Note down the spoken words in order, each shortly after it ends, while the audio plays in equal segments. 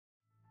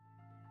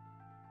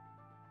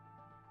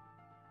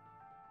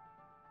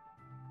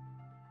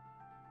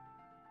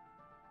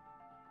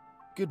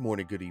Good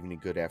morning, good evening,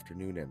 good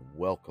afternoon, and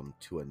welcome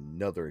to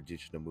another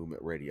edition of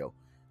Movement Radio.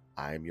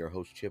 I am your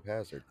host, Chip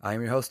Hazard. I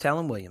am your host,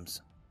 Talon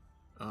Williams.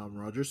 I'm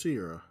Roger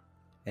Sierra.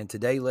 And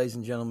today, ladies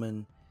and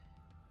gentlemen,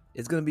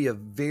 it's going to be a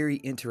very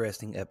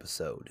interesting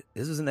episode.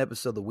 This is an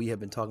episode that we have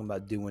been talking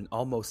about doing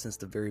almost since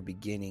the very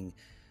beginning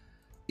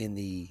in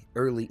the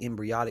early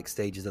embryonic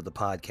stages of the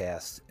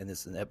podcast. And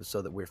this is an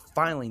episode that we're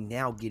finally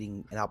now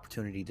getting an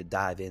opportunity to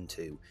dive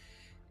into.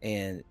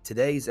 And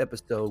today's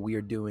episode, we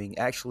are doing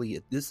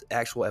this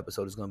actual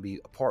episode is going to be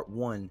a part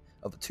one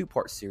of a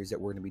two-part series that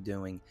we're going to be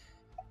doing.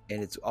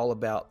 And it's all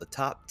about the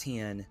top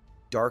 10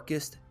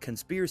 darkest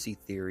conspiracy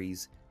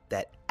theories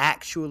that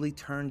actually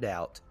turned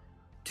out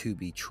to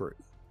be true.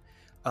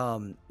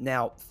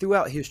 Now,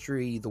 throughout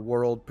history, the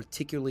world,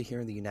 particularly here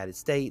in the United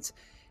States,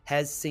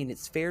 has seen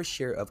its fair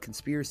share of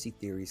conspiracy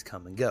theories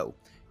come and go,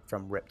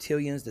 from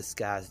reptilians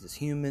disguised as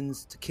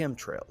humans to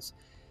chemtrails.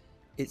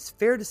 It's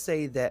fair to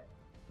say that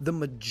the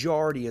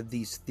majority of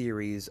these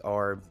theories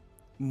are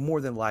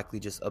more than likely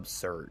just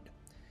absurd.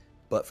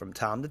 But from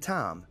time to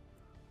time,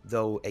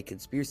 though a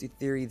conspiracy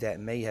theory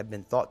that may have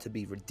been thought to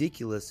be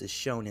ridiculous is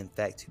shown in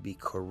fact to be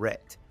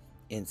correct.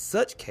 In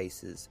such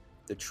cases,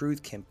 the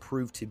truth can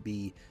prove to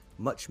be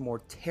much more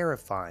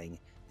terrifying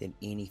than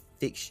any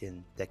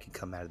fiction that can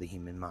come out of the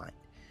human mind.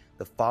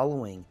 The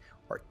following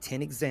are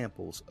 10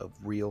 examples of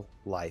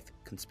real-life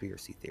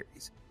conspiracy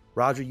theories.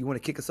 Roger, you want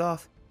to kick us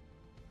off?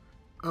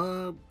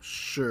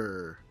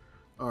 Sure.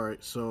 All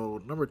right,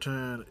 so number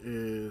 10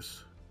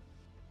 is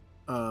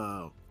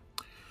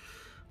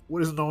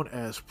what is known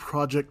as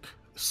Project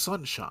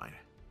Sunshine.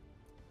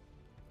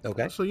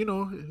 Okay. So, it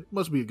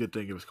must be a good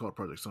thing if it's called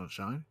Project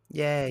Sunshine.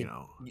 Yay.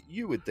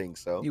 You would think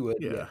so. You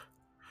would, Yeah.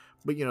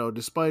 But,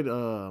 despite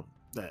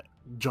that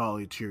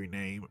jolly, cheery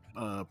name,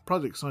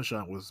 Project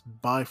Sunshine was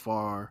by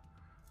far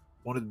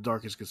one of the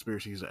darkest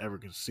conspiracies ever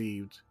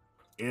conceived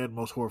and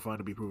most horrifying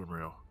to be proven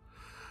real.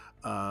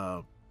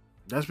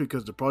 That's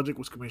because the project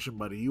was commissioned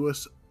by the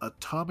U.S.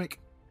 Atomic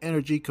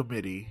Energy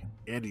Committee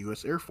and the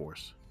U.S. Air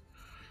Force.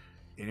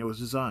 And it was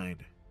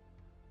designed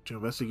to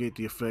investigate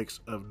the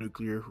effects of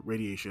nuclear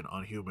radiation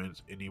on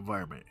humans and the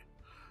environment.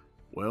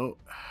 Well,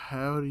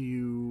 how do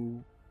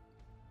you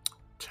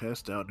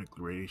test out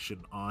nuclear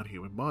radiation on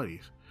human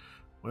bodies?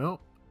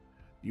 Well,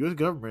 the U.S.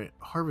 government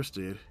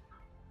harvested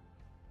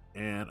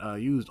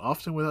and used,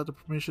 often without the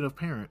permission of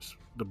parents,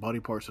 the body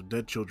parts of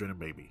dead children and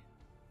babies.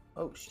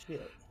 Oh,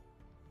 shit.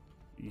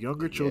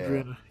 Younger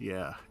children,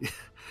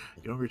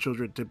 younger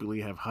children typically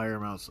have higher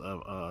amounts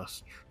of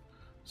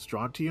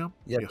strontium,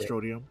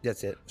 strontium,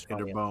 That's it. in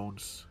their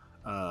bones.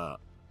 That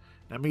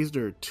means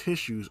their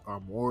tissues are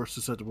more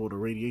susceptible to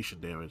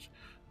radiation damage.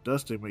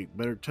 Thus, they make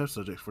better test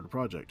subjects for the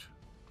project.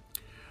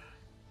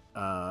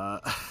 Well,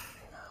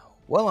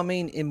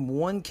 in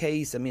one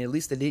case, at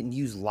least they didn't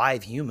use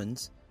live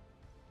humans.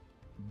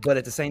 But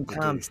at the same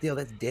time, still,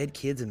 that's dead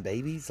kids and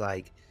babies.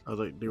 I was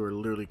like, they were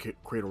literally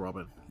cradle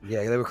robbing.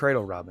 Yeah, they were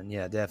cradle robbing.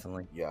 Yeah,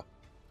 definitely. Yeah.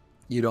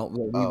 You don't.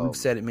 We've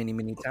said it many,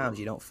 many times.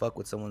 You don't fuck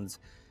with someone's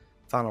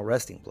final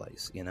resting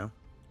place. You don't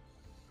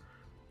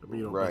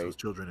mess with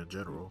children in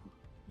general.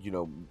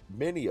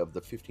 Many of the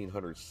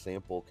 1,500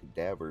 sample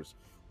cadavers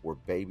were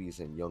babies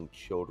and young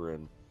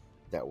children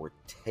that were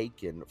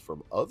taken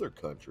from other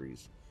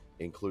countries,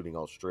 including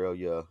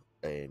Australia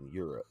and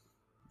Europe.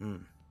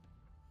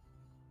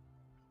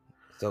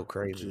 So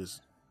crazy.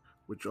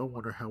 Which I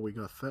wonder how we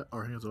got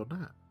our hands on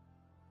that.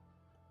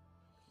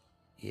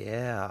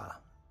 Yeah.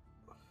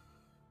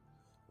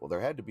 Well,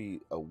 there had to be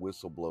a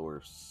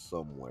whistleblower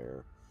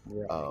somewhere.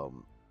 Right.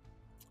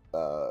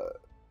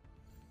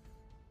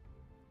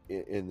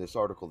 In this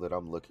article that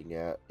I'm looking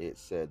at, it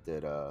said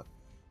that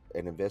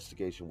an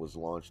investigation was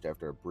launched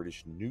after a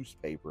British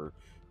newspaper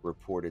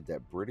reported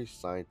that British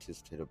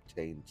scientists had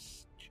obtained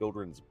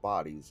children's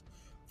bodies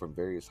from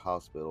various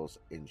hospitals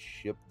and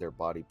shipped their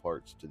body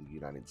parts to the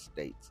United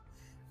States.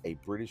 A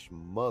British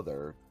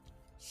mother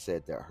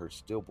said that her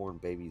stillborn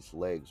baby's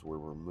legs were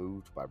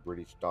removed by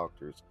British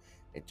doctors,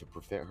 and to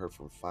prevent her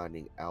from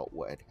finding out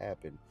what had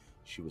happened,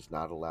 she was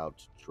not allowed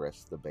to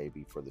dress the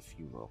baby for the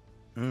funeral.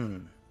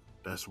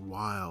 That's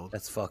wild.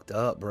 That's fucked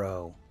up,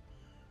 bro.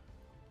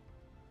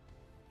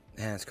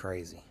 That's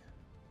crazy.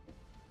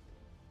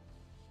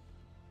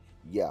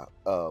 Yeah.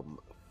 So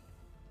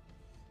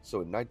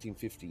in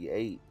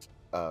 1958,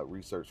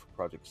 research for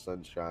Project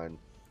Sunshine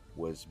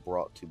was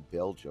brought to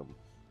Belgium.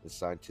 The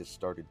scientists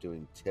started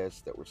doing tests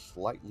that were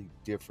slightly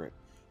different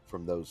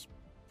from those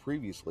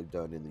previously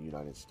done in the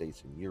United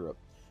States and Europe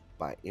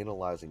by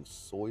analyzing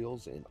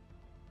soils in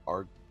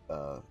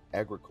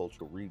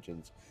agricultural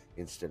regions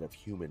instead of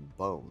human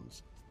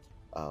bones.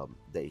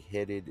 They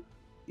headed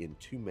in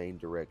two main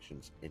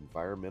directions: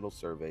 environmental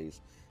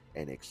surveys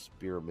and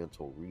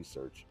experimental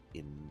research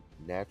in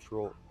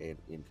natural and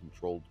in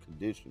controlled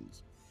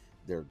conditions.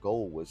 Their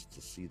goal was to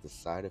see the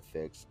side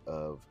effects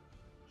of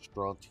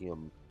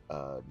strontium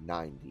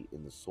 90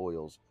 in the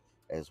soils,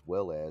 as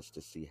well as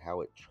to see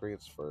how it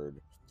transferred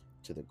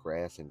to the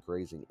grass and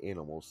grazing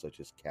animals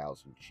such as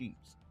cows and sheep.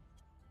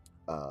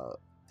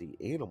 The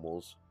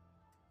animals,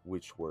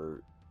 which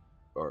were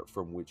or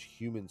from which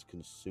humans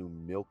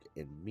consume milk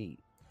and meat.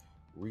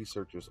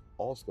 Researchers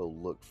also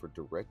looked for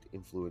direct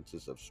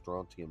influences of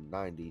strontium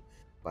 90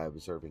 by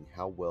observing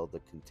how well the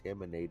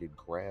contaminated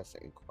grass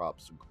and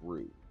crops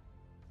grew.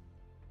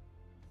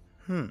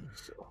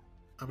 So,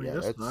 I mean, yeah,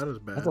 that's not as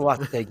That's a bad. lot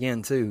to take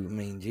in too. I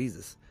mean,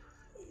 Jesus.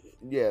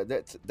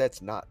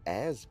 that's not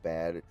as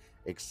bad,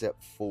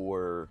 except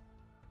for,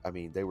 I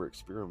mean, they were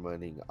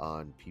experimenting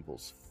on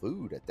people's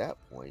food at that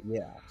point,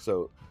 Yeah.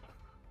 so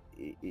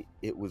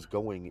it was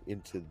going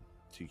into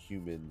to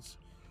humans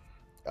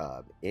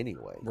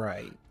anyway.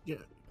 Right. yeah,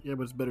 yeah,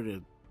 but it's better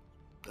than.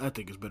 I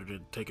think it's better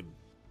than taking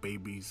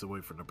babies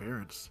away from their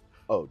parents.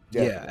 Oh,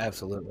 Yeah, definitely,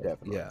 absolutely.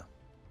 definitely. Yeah.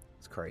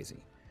 It's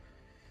crazy.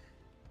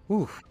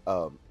 Whew.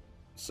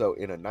 So,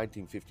 in a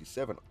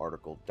 1957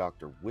 article,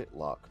 Dr.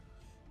 Whitlock,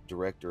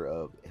 director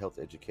of health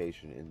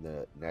education in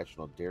the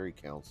National Dairy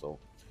Council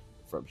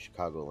from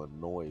Chicago,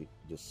 Illinois,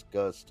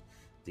 discussed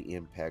the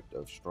impact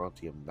of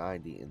strontium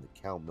 90 in the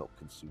cow milk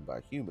consumed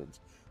by humans,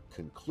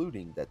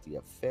 concluding that the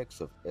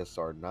effects of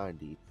SR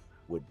 90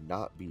 would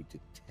not be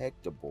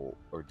detectable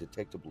or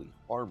detectably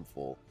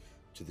harmful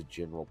to the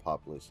general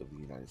populace of the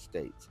United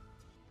States.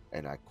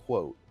 And I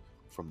quote,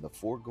 "From the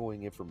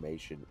foregoing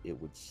information, it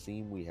would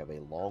seem we have a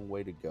long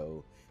way to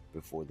go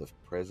before the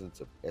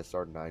presence of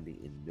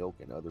SR90 in milk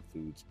and other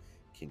foods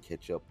can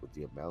catch up with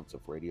the amounts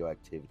of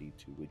radioactivity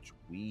to which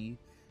we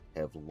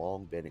have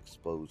long been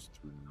exposed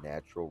through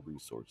natural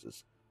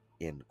resources."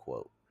 End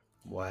quote.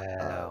 Uh,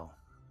 Wow.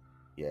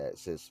 yeah, it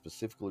says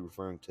specifically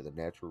referring to the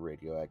natural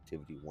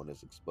radioactivity one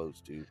is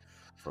exposed to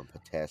from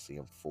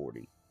potassium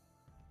 40.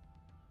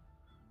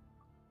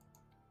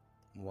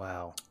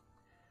 Wow.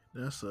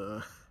 That's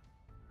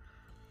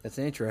That's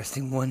an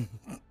interesting one.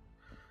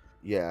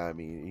 Yeah, I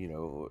mean,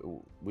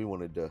 we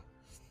wanted to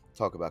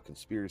talk about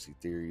conspiracy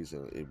theories,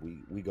 and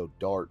we go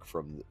dark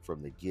from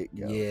the get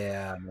go.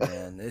 Yeah,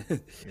 man.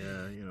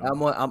 yeah, you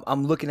know.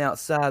 I'm looking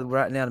outside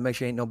right now to make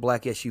sure ain't no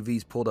black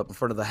SUVs pulled up in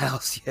front of the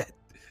house yet.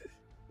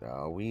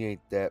 No, we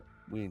ain't that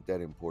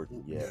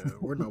important yet. Yeah,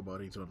 we're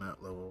nobodies on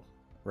that level.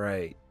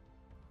 Right.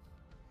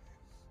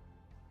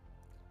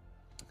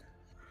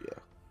 Yeah.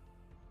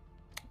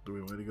 Do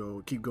we want to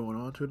go keep going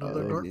on to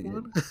another dark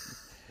one?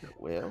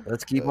 Well,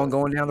 Let's keep on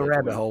going down the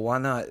rabbit hole. Why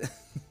not?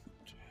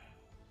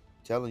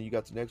 Talon, you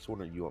got the next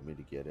one, or you want me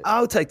to get it?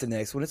 I'll take the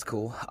next one. It's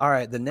cool. All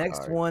right. The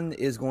next All right. one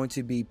is going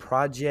to be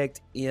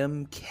Project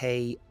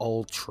MK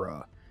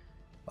Ultra.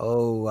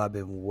 Oh, I've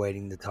been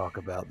waiting to talk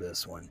about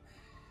this one.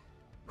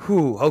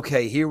 Whew,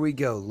 okay, here we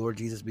go. Lord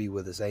Jesus be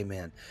with us.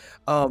 Amen.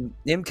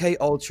 MK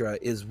Ultra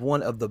is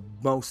one of the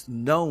most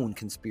known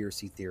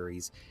conspiracy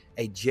theories.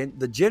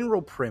 The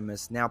general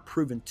premise, now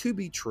proven to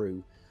be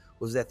true,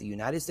 was that the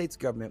United States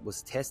government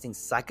was testing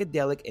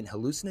psychedelic and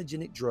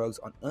hallucinogenic drugs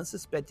on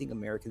unsuspecting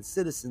American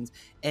citizens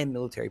and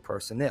military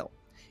personnel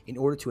in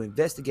order to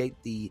investigate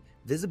the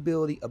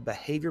visibility of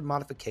behavior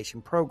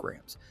modification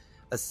programs.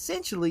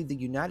 Essentially, the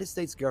United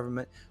States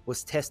government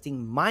was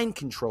testing mind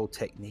control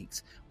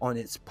techniques on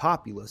its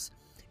populace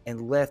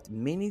and left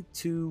many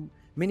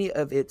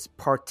of its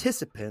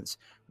participants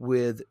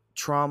with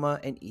trauma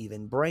and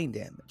even brain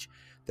damage.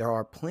 There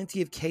are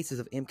plenty of cases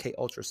of MK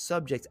Ultra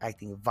subjects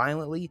acting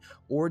violently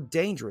or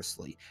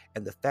dangerously,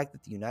 and the fact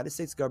that the United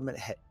States government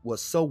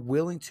was so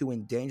willing to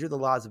endanger the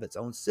lives of its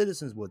own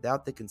citizens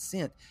without the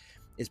consent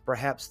is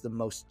perhaps the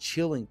most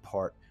chilling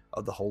part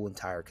of the whole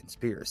entire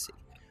conspiracy.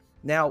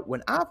 Now,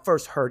 when I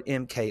first heard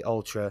MK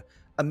Ultra,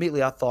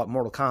 immediately I thought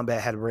Mortal Kombat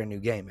had a brand new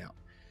game out.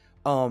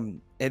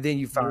 And then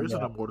you There find isn't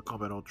a out, Mortal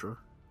Kombat Ultra.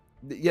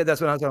 yeah,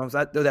 that's what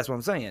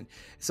I'm saying.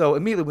 So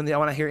immediately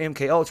when I hear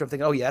MK Ultra, I'm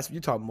thinking, oh yeah, that's what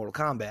you're talking Mortal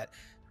Kombat.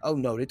 Oh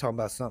no, they're talking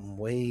about something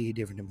way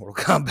different than Mortal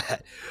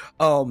Kombat.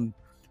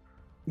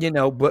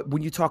 But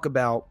when you talk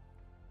about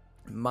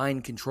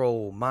mind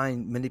control,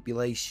 mind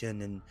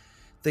manipulation, and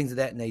things of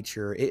that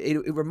nature,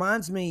 it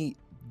reminds me.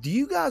 Do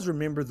you guys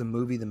remember the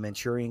movie The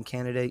Manchurian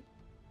Candidate?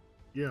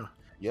 Yeah.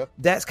 Yep.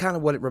 That's kind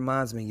of what it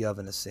reminds me of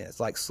in a sense,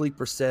 like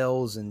sleeper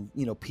cells and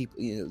people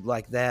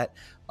like that.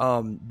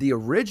 The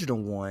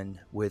original one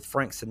with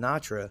Frank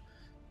Sinatra,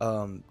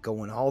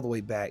 going all the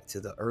way back to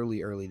the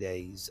early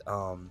days.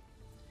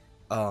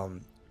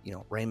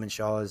 Raymond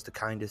Shaw is the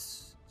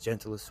kindest,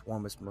 gentlest,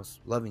 warmest, most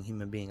loving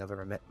human being I've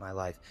ever met in my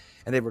life,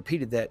 and they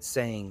repeated that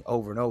saying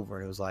over and over,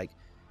 and it was like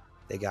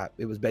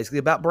it was basically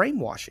about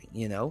brainwashing,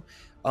 and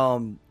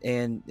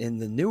in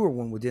the newer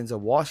one with Denzel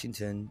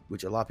Washington,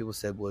 which a lot of people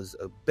said was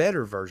a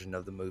better version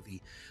of the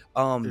movie,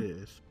 It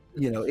is.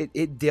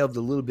 it delved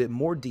a little bit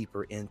more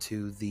deeper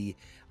into the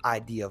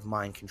idea of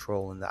mind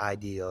control and the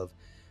idea of,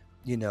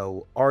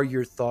 are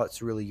your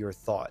thoughts really your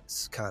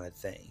thoughts kind of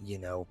thing,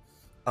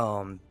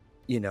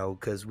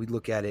 because we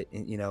look at it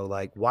and,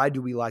 like, why do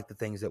we like the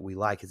things that we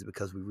like? Is it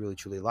because we really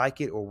truly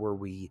like it, or were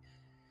we,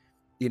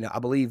 I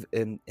believe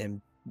in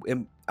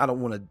I don't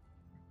want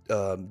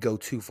to go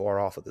too far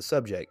off of the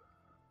subject,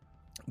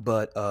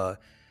 but a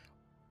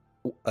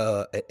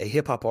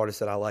hip hop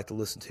artist that I like to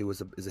listen to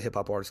is a hip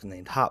hop artist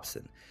named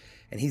Hopsin,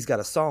 and he's got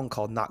a song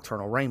called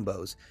Nocturnal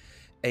Rainbows,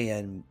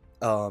 and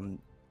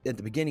at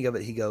the beginning of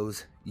it, he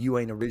goes, "You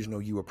ain't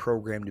original. You were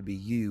programmed to be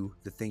you.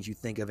 The things you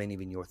think of ain't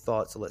even your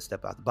thoughts. So let's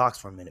step out the box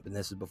for a minute." And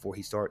this is before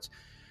he starts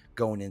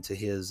going into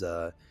his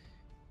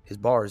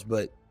bars.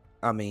 But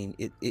I mean,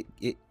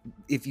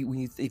 if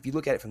you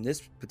look at it from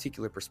this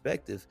particular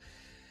perspective,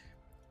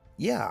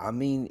 yeah, I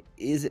mean,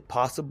 is it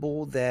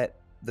possible that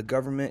the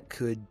government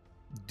could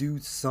do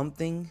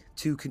something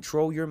to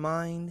control your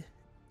mind,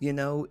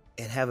 and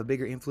have a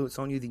bigger influence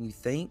on you than you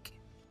think?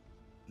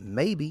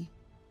 Maybe.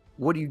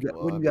 What are you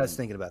guys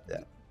thinking about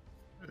that?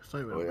 It's not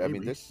even a Well, I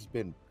mean,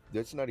 maybe.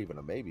 that's not even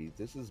a maybe.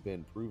 This has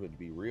been proven to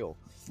be real.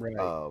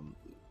 Right.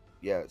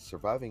 Yeah,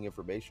 surviving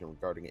information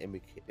regarding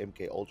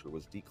MK Ultra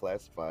was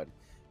declassified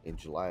in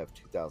July of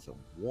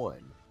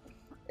 2001,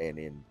 and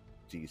in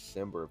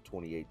December of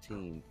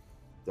 2018,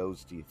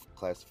 those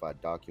declassified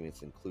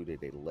documents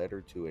included a letter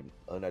to an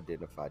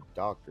unidentified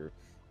doctor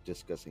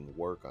discussing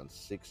work on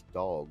 6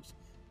 dogs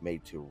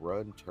made to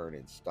run, turn,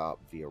 and stop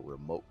via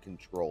remote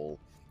control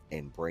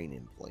and brain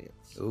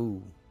implants.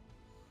 Ooh.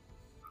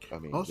 I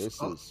mean, Also,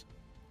 this is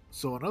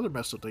so another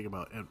messed up thing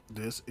about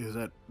this is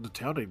that the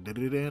town they did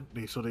it in,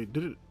 they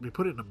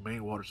put it in the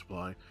main water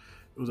supply.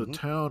 It was a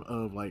town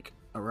of like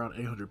around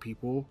 800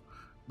 people,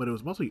 but it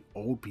was mostly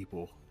old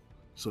people.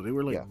 So they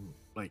were like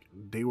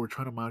they were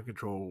trying to mind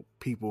control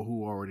people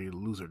who already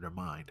losing their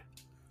mind.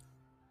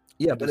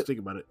 Yeah, And but just think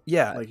about it.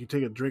 Yeah, Like you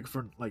take a drink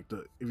from if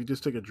you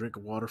just take a drink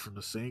of water from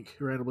the sink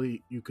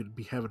randomly, you could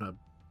be having a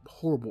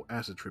horrible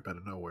acid trip out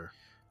of nowhere.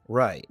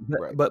 right.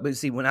 Right. But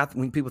see, when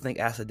people think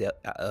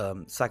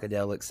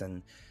psychedelics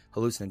and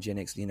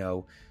hallucinogenics,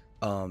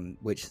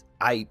 which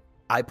I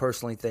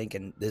personally think,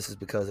 and this is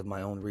because of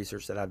my own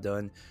research that I've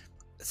done,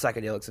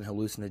 psychedelics and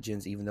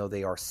hallucinogens, even though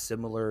they are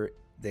similar,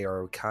 they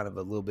are kind of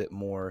a little bit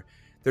more.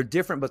 They're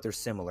different, but they're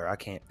similar. I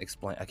can't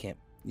explain. I can't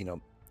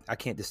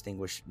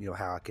distinguish.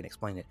 How I can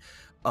explain it.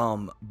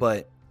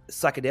 But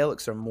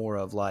psychedelics are more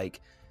of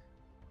like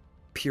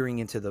peering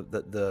into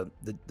the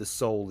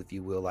soul, if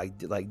you will. Like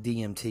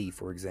DMT,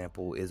 for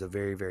example, is a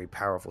very, very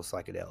powerful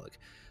psychedelic.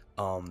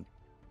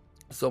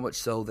 So much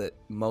so that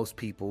most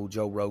people,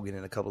 Joe Rogan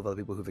and a couple of other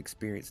people who've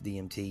experienced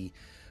DMT,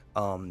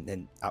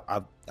 and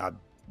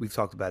we've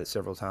talked about it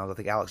several times. I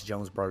think Alex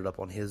Jones brought it up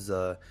on his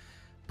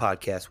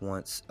podcast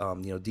once.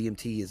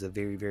 DMT is a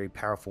very, very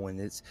powerful, and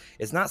it's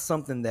not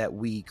something that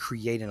we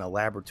create in a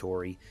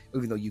laboratory,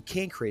 even though you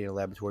can create in a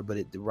laboratory, but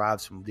it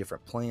derives from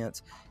different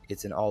plants.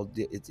 It's in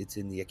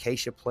the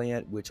acacia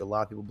plant, which a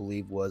lot of people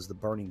believe was the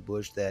burning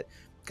bush that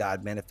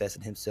God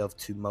manifested himself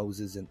to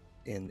Moses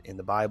in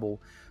the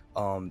Bible.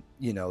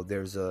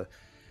 There's that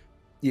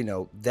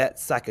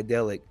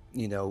psychedelic,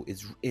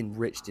 is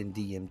enriched in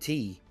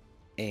DMT,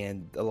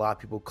 and a lot of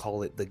people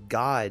call it the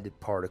God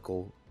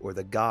particle or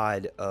the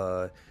God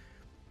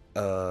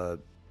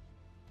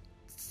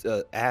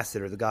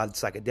acid or the God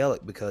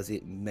psychedelic, because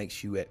it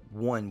makes you at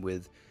one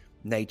with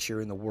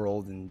nature and the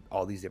world and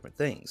all these different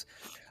things.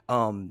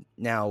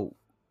 Now,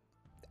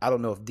 I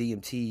don't know if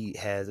DMT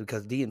has,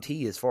 because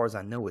DMT, as far as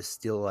I know, is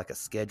still like a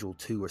Schedule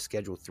 2 or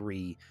Schedule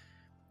 3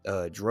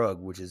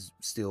 drug, which is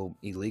still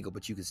illegal,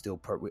 but you can still,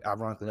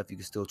 ironically enough, you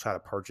can still try to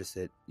purchase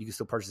it. You can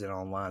still purchase it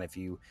online if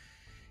you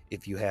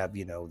have,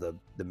 the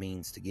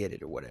means to get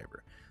it or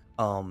whatever.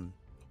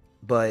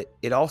 But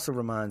it also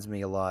reminds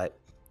me a lot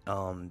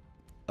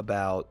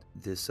about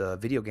this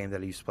video game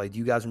that I used to play. Do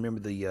you guys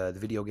remember the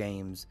video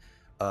games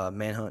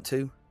Manhunt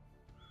 2?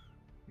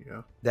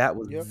 Yeah. That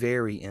was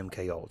very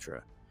MK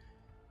Ultra.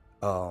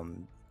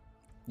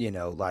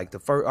 Like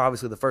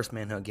obviously the first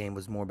Manhunt game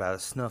was more about a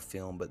snuff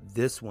film, but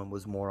this one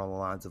was more on the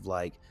lines of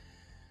like,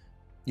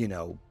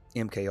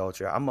 MK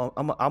Ultra.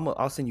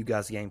 I'll send you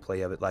guys the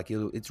gameplay of it. Like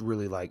it's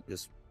really like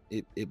just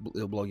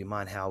it'll blow your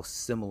mind how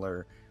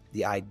similar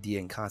the idea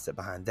and concept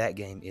behind that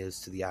game is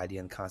to the idea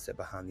and concept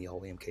behind the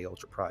whole MK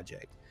Ultra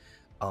project.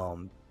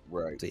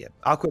 Right. So yeah,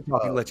 I'll quit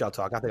talking and let y'all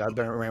talk. I think I've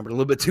been rambled a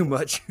little bit too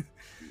much.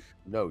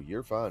 No,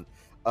 you're fine.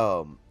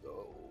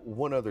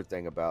 One other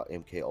thing about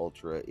MK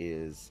Ultra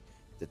is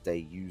that they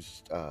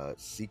used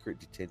secret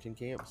detention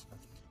camps.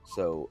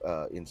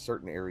 So in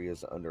certain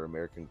areas under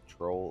American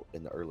control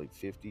in the early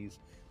 50s,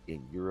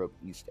 in Europe,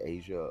 East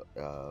Asia,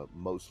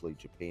 mostly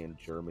Japan,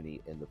 Germany,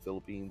 and the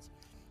Philippines,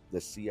 the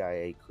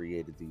CIA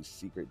created these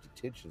secret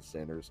detention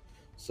centers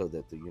so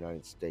that the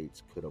United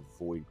States could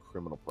avoid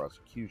criminal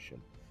prosecution.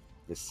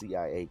 The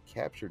CIA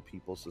captured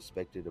people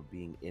suspected of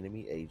being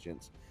enemy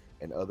agents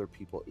and other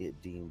people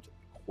it deemed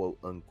quote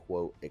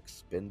unquote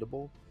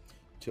expendable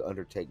to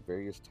undertake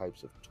various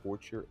types of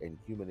torture and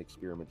human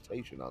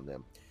experimentation on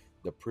them.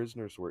 The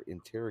prisoners were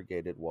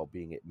interrogated while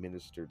being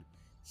administered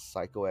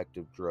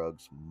psychoactive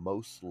drugs,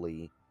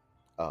 mostly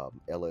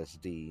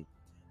LSD,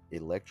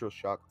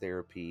 electroshock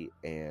therapy,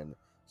 and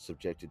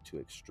subjected to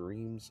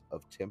extremes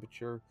of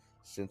temperature,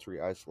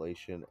 sensory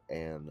isolation,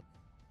 and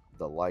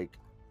the like,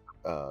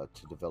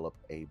 to develop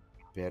a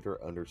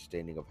better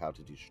understanding of how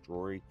to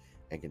destroy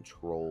and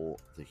control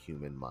the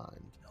human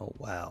mind. Oh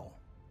wow.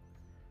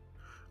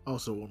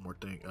 Also, one more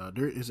thing.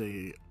 There is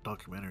a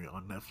documentary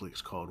on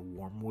Netflix called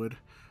Wormwood.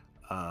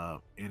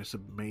 and it's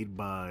made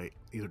by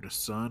either the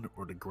son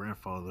or the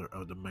grandfather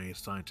of the main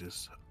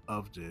scientist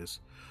of this,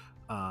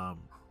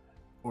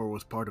 or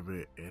was part of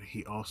it, and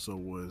he also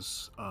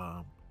was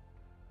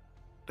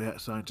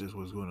that scientist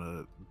was going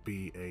to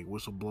be a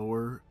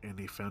whistleblower, and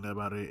they found out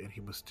about it, and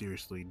he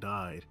mysteriously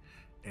died,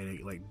 and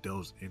it like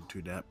delves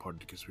into that part of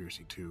the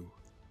conspiracy too.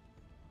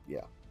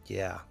 Yeah.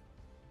 Yeah.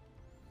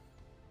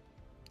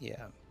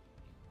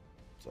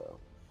 So,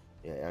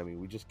 yeah, I mean,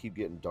 we just keep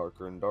getting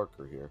darker and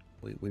darker here.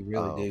 We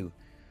really do.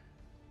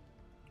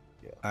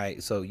 Yeah. All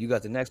right, so you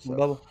got the next one,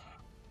 So-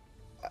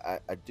 Bubba?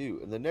 I do.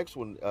 And the next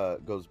one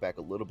goes back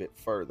a little bit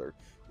further.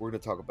 We're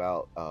going to talk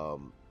about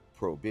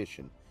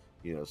prohibition.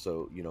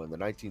 So, in the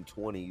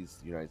 1920s,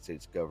 the United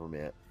States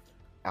government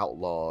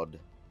outlawed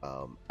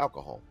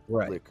alcohol,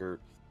 Right. liquor,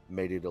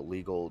 made it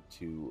illegal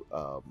to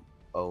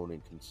own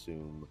and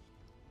consume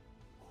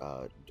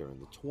during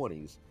the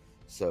 20s.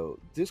 So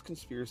this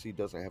conspiracy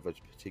doesn't have a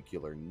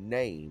particular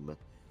name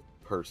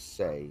per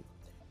se,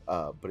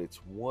 but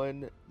it's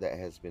one that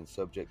has been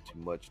subject to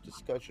much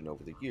discussion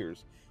over the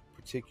years,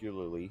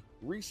 particularly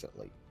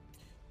recently.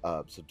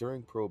 So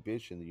during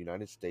Prohibition, the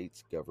United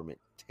States government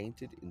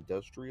tainted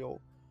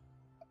industrial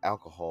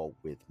alcohol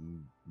with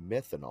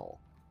methanol,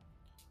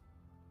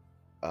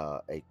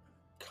 a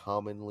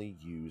commonly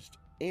used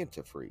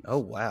antifreeze. Oh,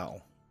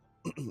 wow.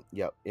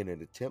 Yep, in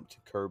an attempt to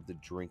curb the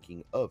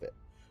drinking of it.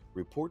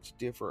 Reports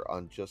differ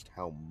on just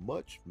how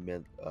much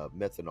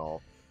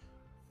methanol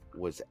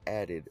was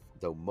added,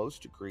 though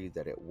most agree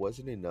that it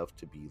wasn't enough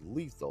to be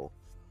lethal.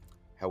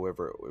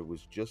 However, it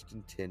was just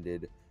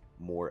intended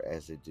more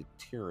as a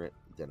deterrent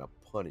than a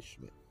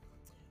punishment.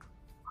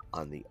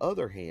 On the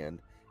other hand,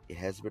 it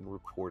has been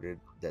reported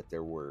that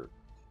there were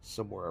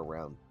somewhere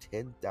around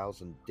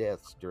 10,000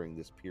 deaths during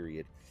this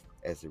period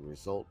as a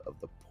result of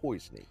the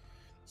poisoning.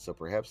 So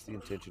perhaps the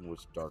intention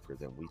was darker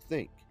than we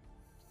think.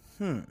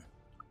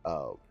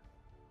 Uh,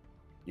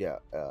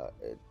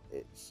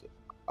 it's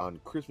on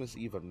Christmas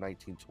Eve of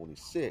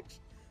 1926,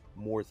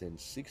 more than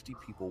 60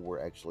 people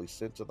were actually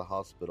sent to the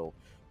hospital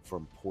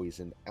from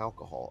poisoned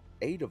alcohol.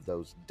 8 of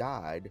those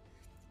died,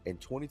 and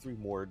 23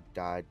 more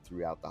died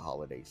throughout the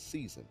holiday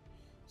season.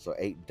 So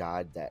 8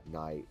 died that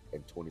night,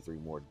 and 23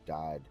 more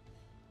died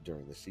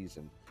during the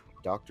season.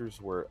 Doctors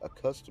were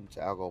accustomed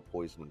to alcohol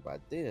poisoning by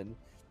then.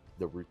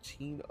 The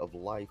routine of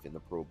life in the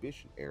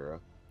Prohibition era,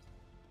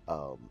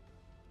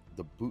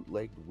 the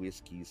bootlegged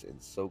whiskeys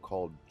and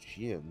so-called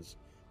gins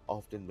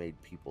often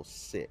made people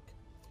sick.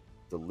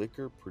 The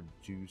liquor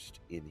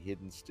produced in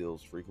hidden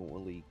stills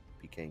frequently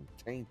became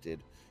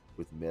tainted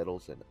with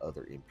metals and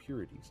other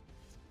impurities.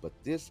 But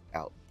this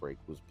outbreak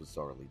was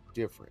bizarrely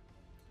different.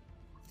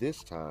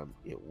 This time,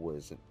 it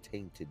wasn't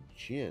tainted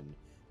gin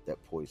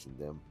that poisoned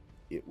them,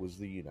 it was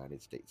the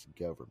United States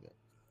government.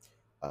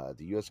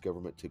 The U.S.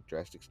 government took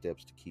drastic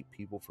steps to keep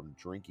people from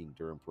drinking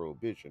during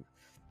Prohibition,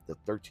 the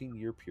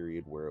 13-year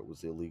period where it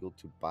was illegal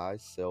to buy,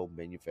 sell,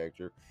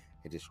 manufacture,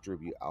 and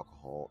distribute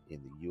alcohol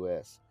in the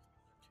U.S.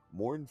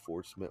 More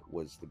enforcement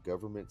was the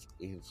government's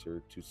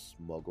answer to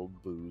smuggled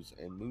booze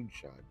and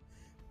moonshine.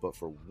 But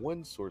for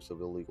one source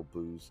of illegal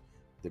booze,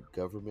 the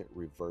government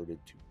reverted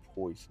to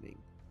poisoning.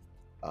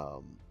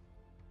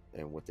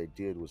 And what they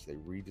did was they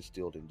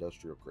redistilled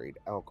industrial grade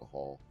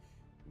alcohol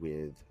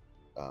with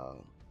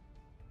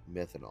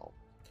methanol.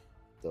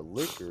 The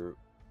liquor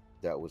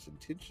that was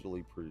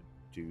intentionally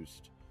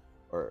produced,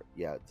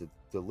 the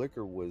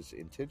liquor was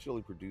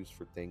intentionally produced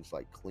for things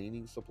like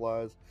cleaning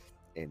supplies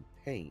and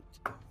paint,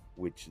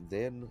 which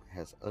then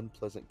has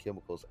unpleasant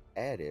chemicals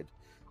added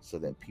so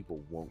that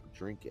people won't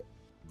drink it.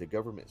 The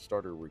government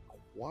started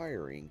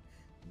requiring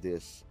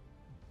this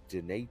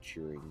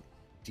denaturing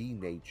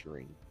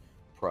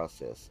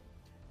process,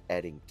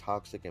 adding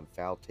toxic and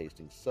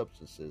foul-tasting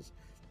substances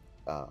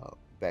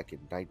back in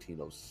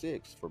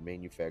 1906 for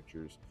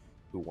manufacturers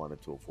who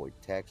wanted to avoid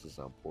taxes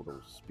on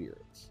portable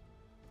spirits.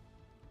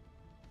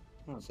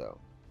 So,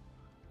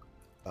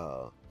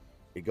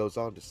 it goes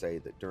on to say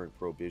that during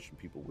Prohibition,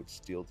 people would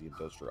steal the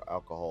industrial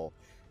alcohol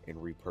and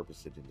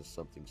repurpose it into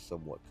something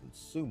somewhat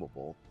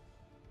consumable.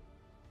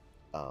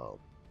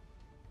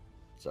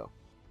 So,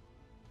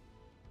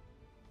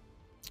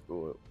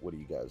 what do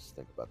you guys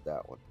think about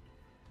that one?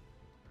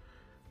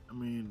 I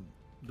mean,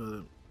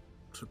 doesn't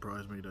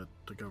surprise me that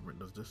the government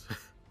does this.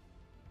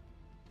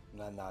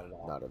 Not at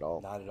all. Not at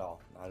all.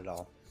 Not at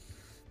all.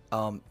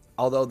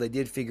 Although they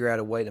did figure out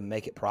a way to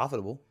make it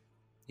profitable,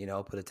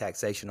 put a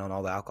taxation on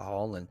all the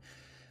alcohol. And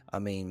I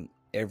mean,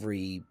 I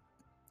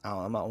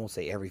won't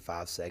say every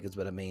 5 seconds,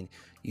 but I mean,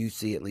 you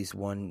see at least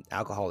one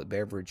alcoholic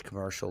beverage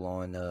commercial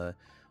on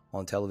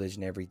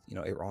television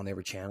on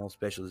every channel,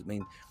 especially. I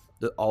mean,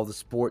 all the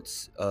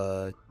sports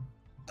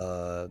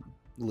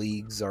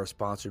leagues are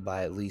sponsored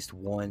by at least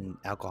one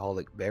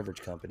alcoholic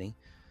beverage company.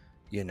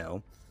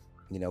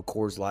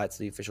 Coors Light's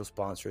the official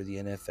sponsor of the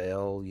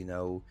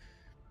NFL.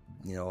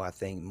 I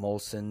think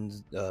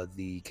Molson's,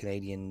 the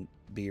Canadian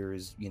beer,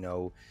 is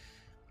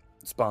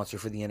sponsor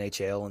for the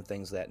NHL and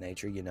things of that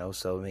nature.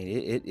 So I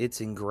mean,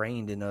 it's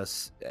ingrained in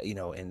us.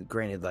 And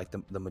granted, like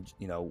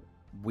the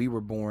we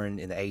were born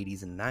in the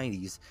 80s and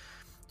 90s.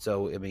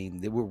 So, I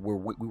mean, we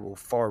were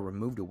far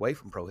removed away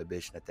from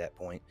prohibition at that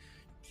point.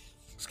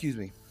 Excuse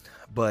me.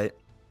 But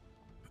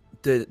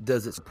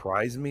does it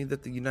surprise me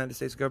that the United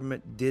States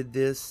government did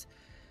this?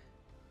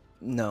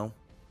 No,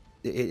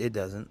 it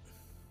doesn't.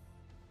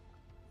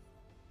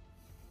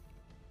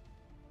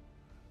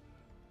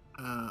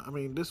 I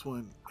mean, this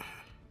one,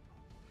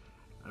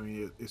 I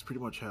mean, it's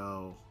pretty much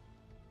how,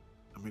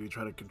 I mean, they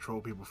try to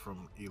control people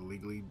from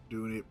illegally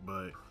doing it,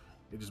 but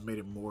it just made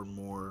it more and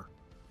more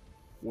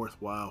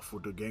worthwhile for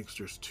the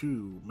gangsters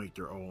to make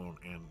their own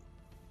and,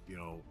 you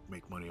know,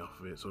 make money off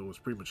of it. So it was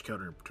pretty much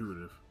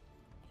counterintuitive.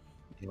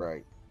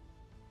 Right.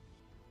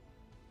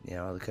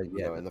 Yeah, because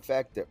You know, and the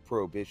fact that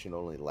prohibition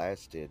only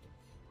lasted,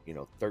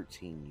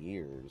 13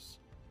 years,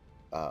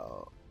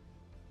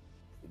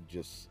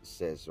 just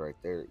says right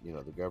there,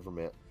 the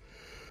government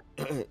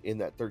in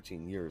that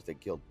 13 years they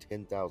killed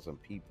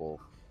 10,000 people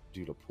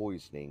due to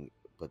poisoning,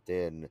 but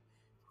then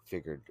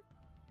figured,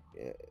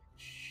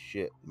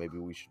 shit, maybe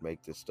we should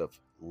make this stuff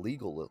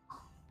legal.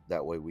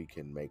 That way we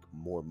can make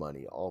more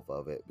money off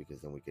of it,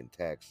 because then we can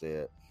tax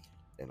it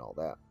and all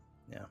that.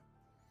 Yeah.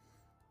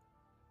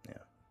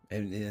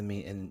 And I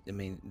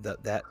mean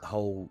that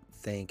whole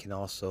thing can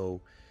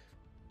also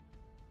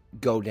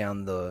go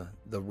down the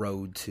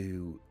road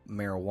to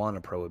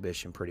marijuana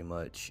prohibition, pretty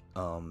much.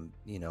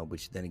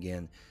 Which then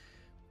again,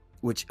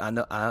 which I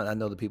know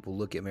that people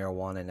look at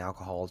marijuana and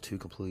alcohol, two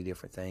completely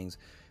different things.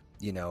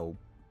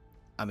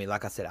 I mean,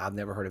 like I said, I've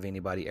never heard of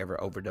anybody ever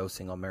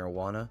overdosing on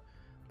marijuana,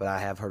 but I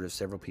have heard of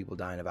several people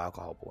dying of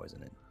alcohol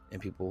poisoning,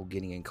 and people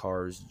getting in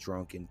cars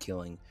drunk and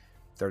killing.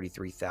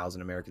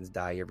 33,000 Americans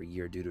die every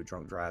year due to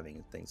drunk driving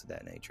and things of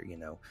that nature.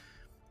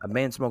 A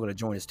man smoking a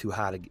joint is too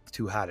high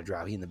to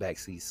drive. He in the back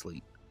seat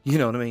asleep. You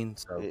know what I mean?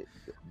 So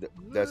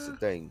that's the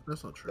thing.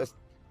 That's not true.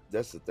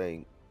 That's the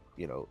thing.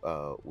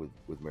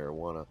 With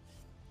marijuana,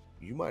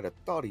 you might have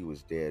thought he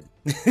was dead,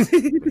 but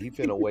he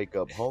finna wake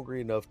up hungry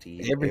enough to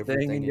eat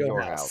everything in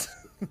your house.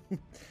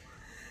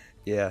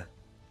 Yeah.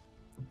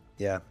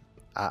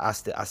 I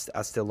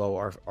still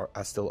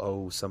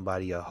owe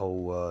somebody a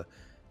whole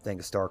thing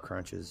of Star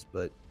Crunches,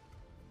 but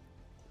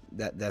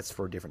that's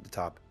for a different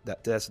topic.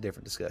 That's a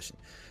different discussion.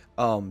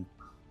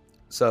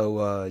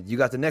 So you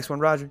got the next one,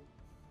 Roger?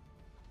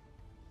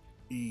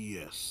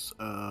 Yes.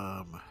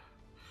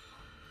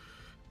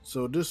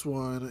 So this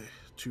one,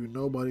 to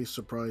nobody's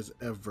surprise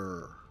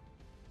ever,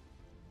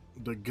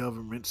 the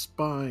government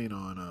spying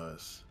on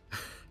us.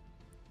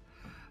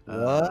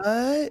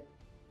 What?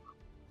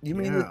 You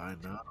mean? Yeah, I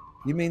know.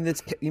 You mean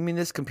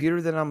this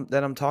computer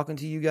that I'm talking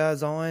to you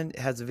guys on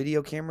has a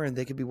video camera and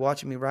they could be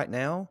watching me right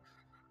now?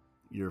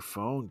 Your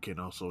phone can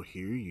also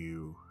hear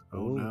you.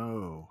 Oh Ooh.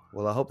 no.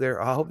 Well, I hope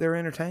they're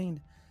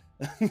entertained.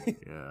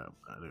 Yeah,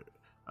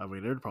 I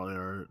mean there probably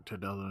are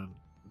 10,000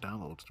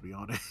 downloads, to be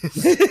honest.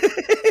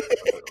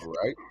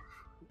 Right?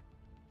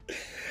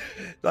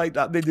 Like,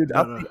 I mean, dude,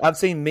 I've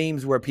seen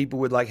memes where people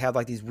would like have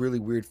like these really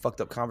weird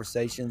fucked up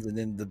conversations, and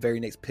then the very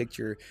next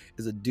picture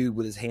is a dude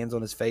with his hands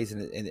on his face,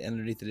 and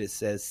underneath it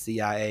says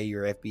CIA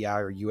or FBI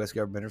or U.S.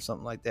 government or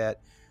something like that.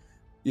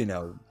 I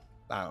don't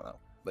know,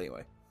 but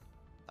anyway,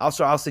 I'll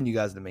send you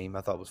guys the meme.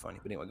 I thought it was funny,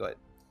 but anyway, go ahead.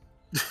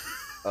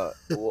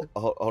 Well,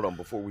 hold on,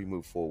 before we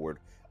move forward,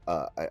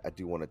 I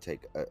do want to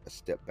take a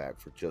step back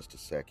for just a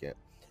second.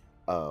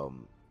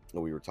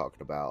 We were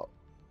talking about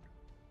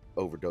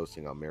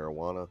overdosing on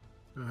marijuana.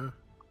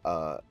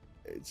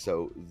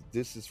 So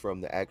this is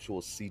from the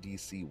actual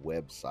CDC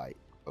website.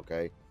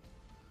 Okay,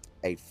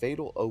 a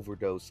fatal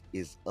overdose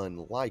is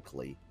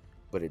unlikely,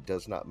 but it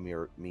does not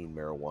mean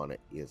marijuana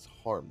is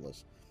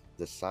harmless.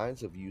 The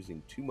signs of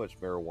using too much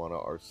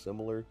marijuana are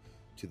similar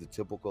to the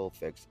typical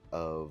effects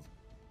of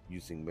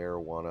using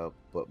marijuana,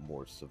 but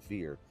more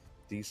severe.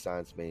 These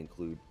signs may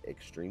include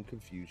extreme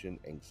confusion,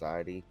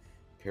 anxiety,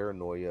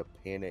 paranoia,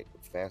 panic,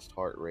 fast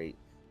heart rate,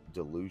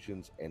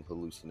 delusions, and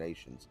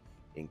hallucinations,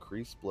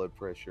 increased blood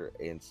pressure,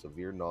 and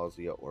severe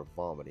nausea or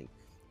vomiting.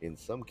 In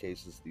some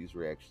cases, these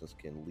reactions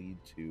can lead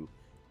to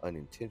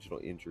unintentional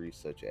injuries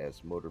such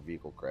as motor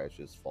vehicle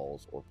crashes,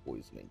 falls, or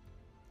poisoning.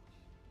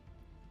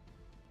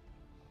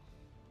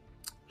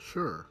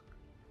 Sure.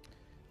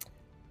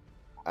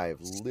 I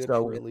have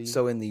literally...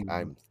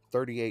 I'm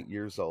 38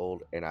 years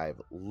old, and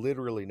I've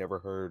literally never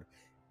heard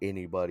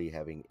anybody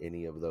having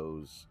any of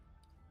those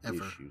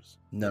issues.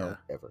 No.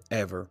 Yeah,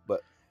 ever. But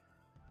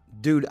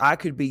dude, I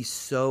could be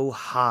so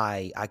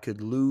high, I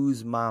could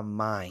lose my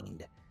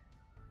mind.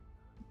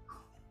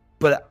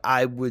 But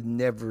I would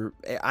never,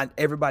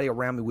 everybody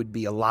around me would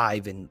be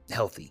alive and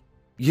healthy.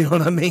 You know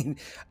what I mean?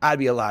 I'd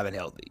be alive and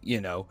healthy,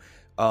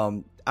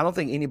 I don't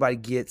think anybody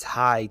gets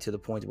high to the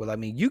point where,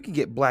 you can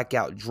get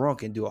blackout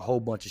drunk and do a whole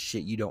bunch of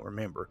shit you don't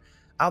remember.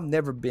 I've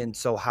never been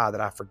so high that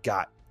I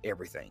forgot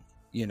everything,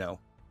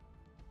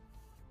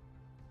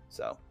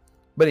 So,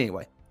 but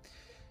anyway.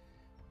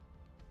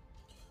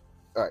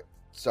 All right.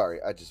 Sorry,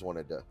 I just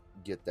wanted to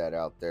get that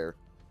out there.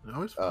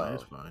 No, it's fine.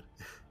 It's fine.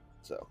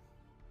 So,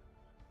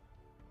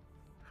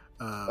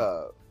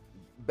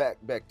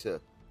 back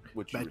to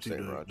what you Back were to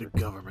saying, the Roger.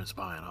 government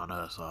spying on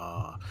us.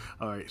 All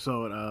right.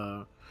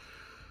 So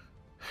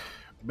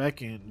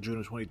back in June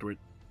of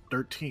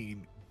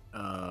 2013,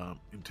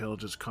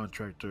 intelligence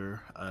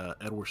contractor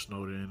Edward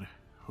Snowden,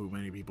 who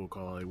many people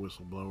call a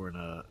whistleblower and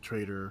a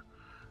traitor,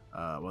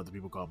 other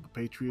people call him a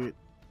patriot.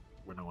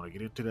 We're not going to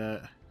get into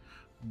that.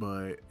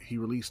 But he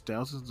released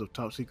thousands of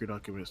top secret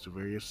documents to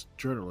various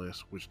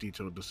journalists, which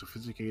detailed the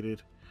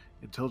sophisticated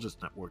intelligence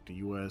network the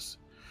U.S.,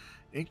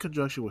 in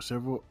conjunction with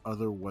several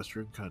other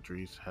Western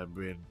countries, have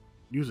been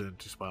using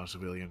to spy on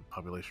civilian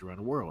population around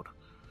the world.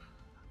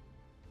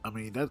 I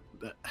mean, that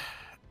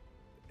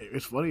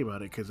it's funny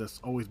about it because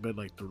that's always been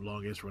like the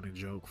longest running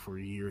joke for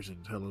years in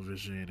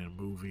television and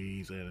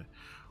movies and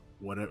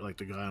whatever. Like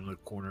the guy in the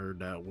corner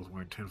that was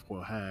wearing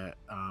tinfoil hat,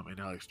 and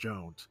Alex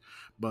Jones,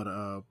 but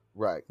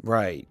Right.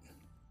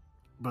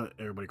 but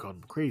everybody called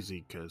him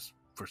crazy because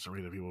for some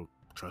reason people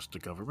trust the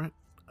government.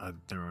 I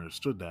never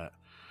understood that.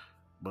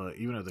 But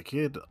even as a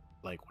kid,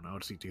 like when I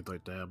would see things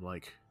like that, I'm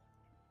like,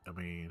 I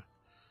mean,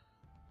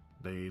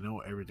 they know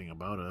everything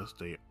about us.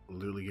 They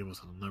literally give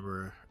us a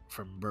number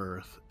from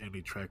birth, and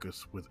they track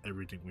us with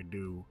everything we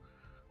do.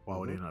 Why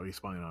would they not be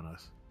spying on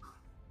us?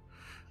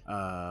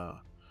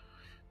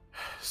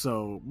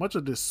 So much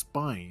of this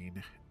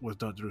spying was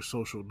done through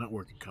social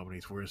networking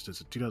companies. For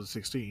instance, in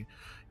 2016,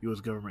 U.S.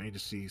 government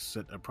agencies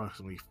sent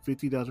approximately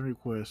 50,000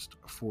 requests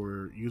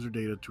for user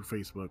data to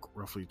Facebook,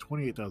 roughly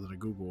 28,000 to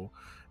Google,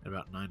 and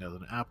about 9,000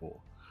 to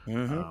Apple.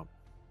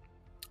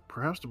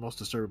 Perhaps the most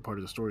disturbing part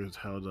of the story is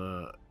how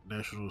the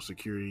National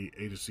Security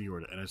Agency, or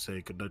the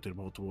NSA, conducted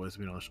multiple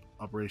espionage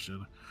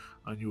operations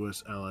on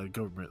U.S. allied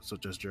governments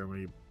such as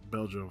Germany,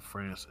 Belgium,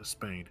 France, and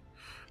Spain.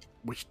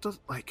 Which does,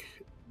 like,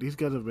 these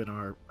guys have been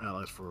our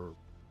allies for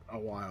a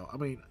while. I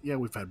mean, yeah,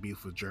 we've had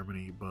beef with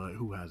Germany, but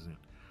who hasn't?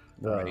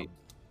 Right.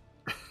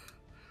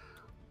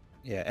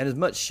 Yeah, and as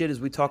much shit as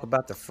we talk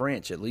about the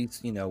French, at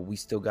least, you know, we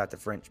still got the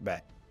French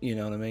back. You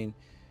know what I mean?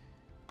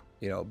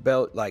 You know,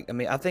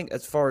 I think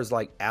as far as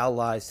like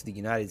allies to the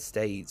United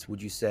States,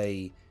 would you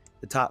say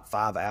the top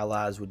 5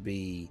 allies would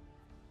be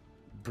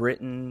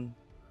Britain,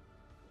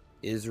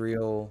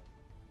 Israel,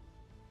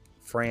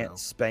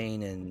 France,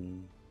 Spain,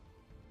 and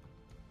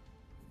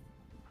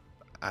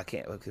I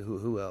can't look at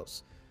who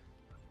else?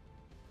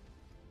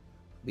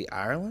 Be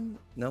Ireland?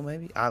 No,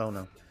 maybe, I don't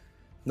know.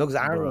 No,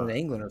 because Ireland and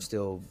England are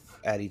still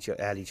at each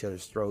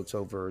other's throats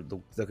over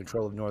the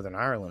control of Northern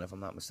Ireland, if I'm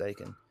not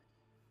mistaken.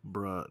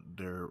 Bruh,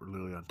 they're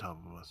literally on top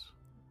of us.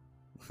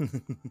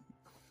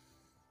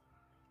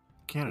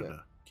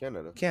 Canada.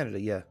 Yeah.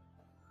 Canada, yeah.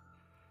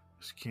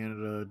 It's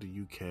Canada,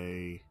 the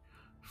UK,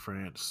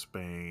 France,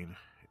 Spain,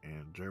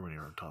 and Germany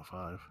are in top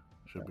 5.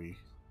 Should be.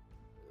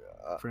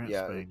 France,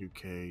 Spain,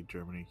 UK,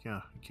 Germany,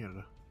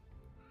 Canada.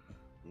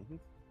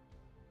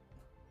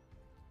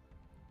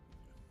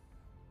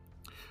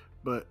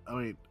 But I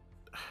mean,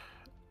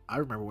 I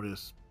remember when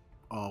this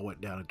all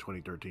went down in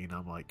 2013.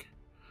 I'm like,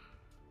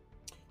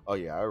 oh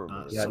yeah, I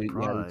remember. Not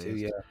surprised.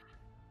 Yeah,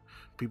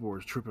 people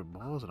were tripping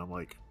balls, and I'm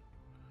like,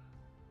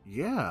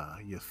 yeah,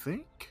 you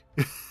think?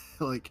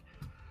 Like,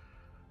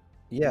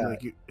 yeah.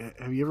 Like,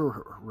 have you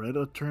ever read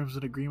a terms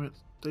and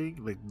agreements thing?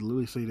 Like,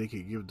 literally say they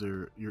can give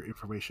your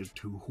information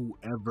to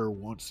whoever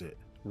wants it.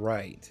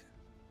 Right.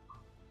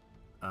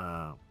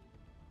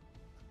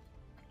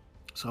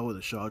 So I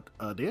wasn't shocked.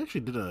 They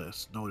actually did a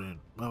Snowden.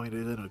 I mean,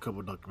 they did a couple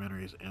of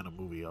documentaries and a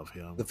movie of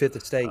him. The Fifth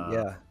Estate,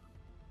 yeah.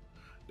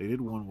 They did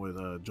one with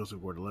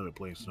Joseph Gordon-Levitt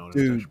playing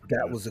Snowden. Dude,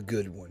 that was a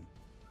good one.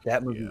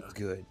 That movie was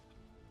good.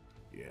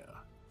 Yeah.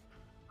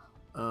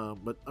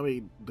 But I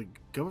mean, the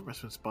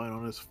government's been spying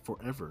on us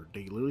forever.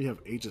 They literally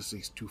have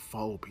agencies to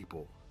follow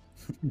people.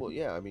 Well,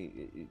 yeah. I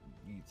mean,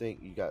 you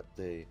think you got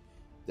the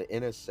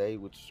NSA,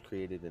 which was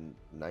created in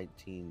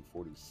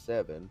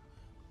 1947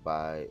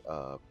 by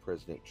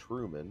President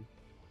Truman.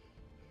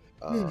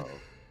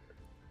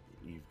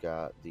 You've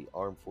got the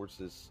Armed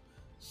Forces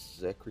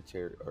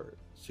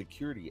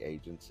Security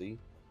Agency.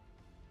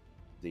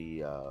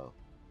 The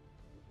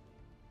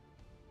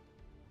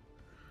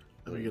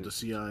you get the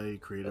CIA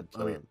created.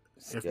 FBI.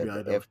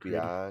 The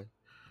FBI.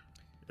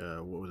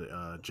 What was it?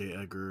 J.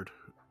 Edgar.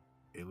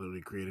 He literally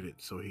created it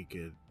so he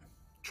could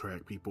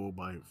track people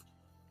by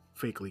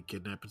fakely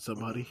kidnapping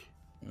somebody.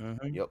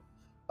 Yep.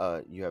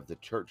 You have the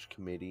Church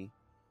Committee,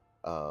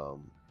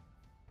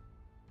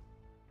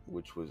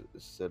 which was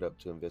set up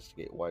to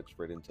investigate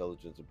widespread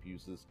intelligence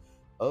abuses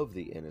of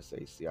the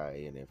NSA,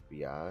 CIA, and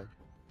FBI.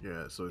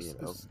 Yeah, so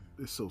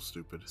it's so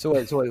stupid. So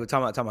wait,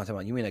 time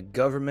out. You mean a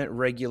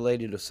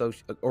government-regulated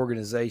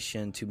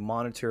organization to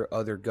monitor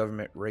other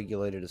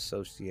government-regulated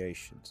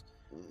associations?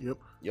 Yep.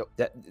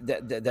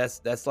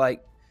 That's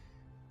like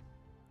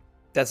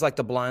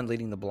the blind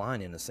leading the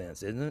blind in a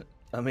sense, isn't it?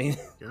 I mean,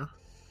 yeah.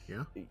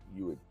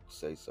 You would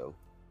say so.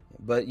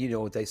 But you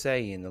know what they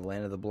say, in the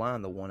land of the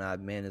blind, the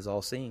one-eyed man is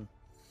all seeing.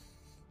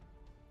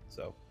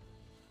 So.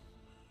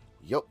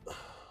 Yep.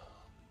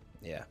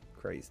 Yeah,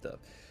 crazy stuff.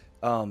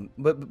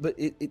 But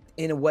it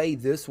in a way,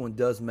 this one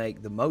does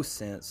make the most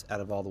sense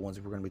out of all the ones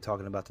we're going to be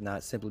talking about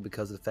tonight, simply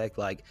because of the fact,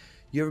 like,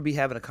 you ever be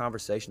having a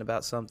conversation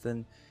about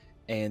something,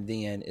 And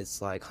then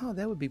it's like,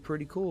 that would be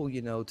pretty cool,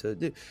 to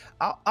do.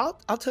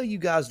 I'll tell you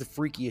guys the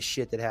freakiest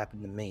shit that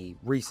happened to me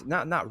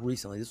not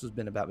recently. This was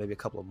been about maybe a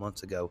couple of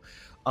months ago.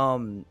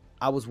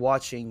 I was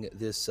watching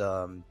this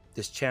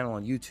channel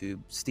on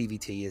YouTube. Stevie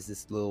T is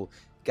this little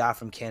guy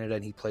from Canada,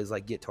 and he plays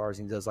like guitars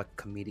and he does like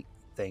a comedic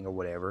thing or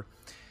whatever.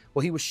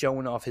 Well, he was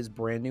showing off his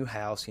brand new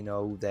house,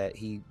 that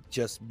he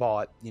just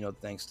bought,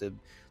 thanks to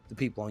the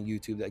people on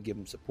YouTube that give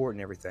him support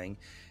and everything.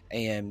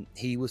 And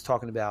he was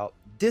talking about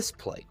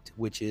Displate,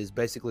 which is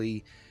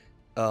basically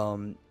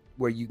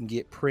where you can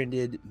get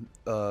printed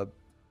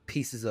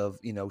pieces of,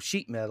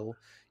 sheet metal,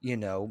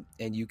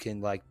 and you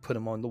can like put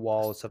them on the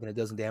wall and stuff, and it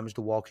doesn't damage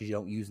the wall because you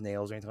don't use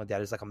nails or anything like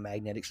that. It's like a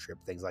magnetic strip,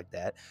 things like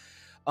that.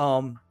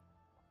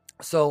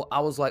 So I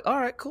was like, all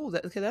right, cool.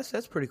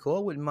 That's pretty cool. I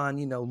wouldn't mind,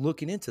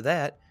 looking into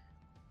that.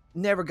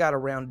 Never got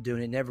around to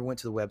doing it. Never went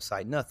to the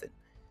website. Nothing.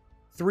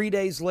 3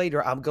 days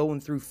later, I'm going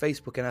through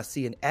Facebook and I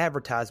see an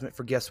advertisement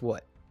for, guess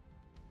what?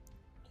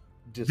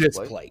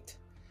 Displate.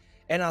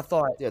 And I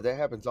thought, yeah, that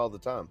happens all the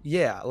time.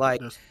 Yeah,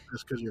 like that's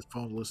because your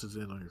phone listens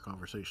in on your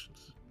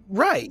conversations.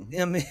 Right.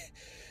 I mean,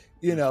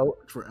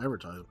 it's for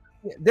advertising.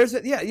 There's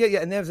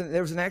and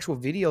there was an actual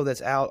video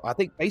that's out. I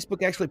think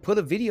Facebook actually put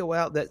a video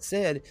out that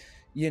said,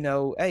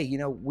 hey,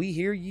 we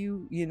hear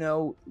you.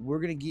 We're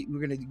gonna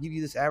give you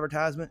this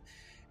advertisement.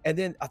 And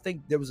then I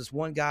think there was this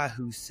one guy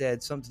who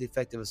said something to the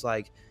effect of, it's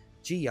like,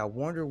 gee, I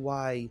wonder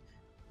why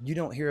you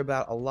don't hear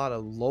about a lot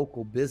of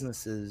local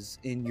businesses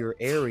in your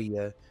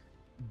area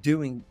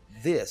doing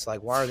this.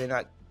 Like, why are they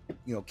not,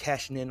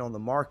 cashing in on the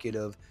market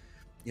of,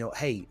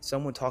 hey,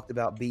 someone talked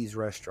about B's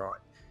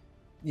Restaurant,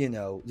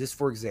 just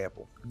for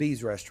example,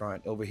 B's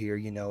Restaurant over here,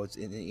 it's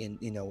in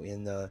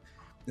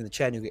the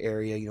Chattanooga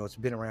area, it's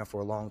been around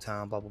for a long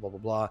time, blah, blah, blah, blah,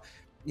 blah.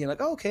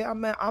 Like, okay, I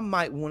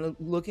might want to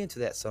look into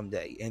that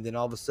someday. And then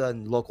all of a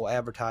sudden, local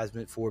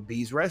advertisement for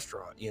B's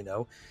Restaurant, they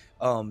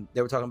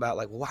were talking about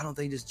like, well, why don't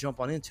they just jump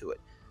on into it?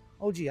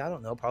 Oh, gee, I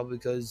don't know. Probably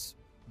because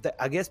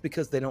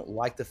they don't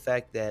like the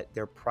fact that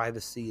their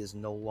privacy is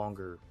no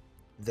longer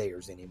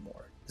theirs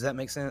anymore. Does that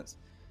make sense?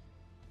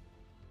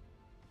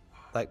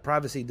 Like,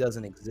 privacy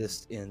doesn't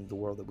exist in the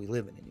world that we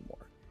live in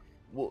anymore.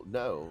 Well,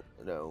 no.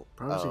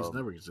 Privacy has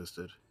never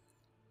existed.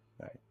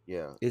 Right.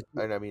 Yeah.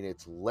 And I mean,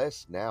 it's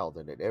less now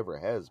than it ever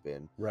has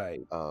been.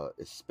 Right.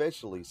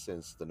 Especially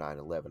since the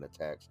 9/11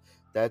 attacks.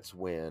 That's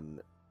when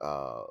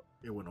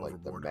it went like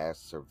overboard. The mass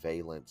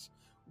surveillance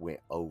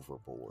went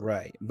overboard.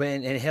 Right. But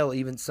and hell,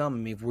 even some, I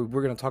mean, if we're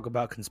going to talk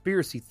about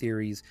conspiracy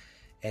theories,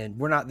 and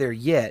we're not there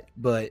yet,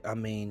 but I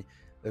mean,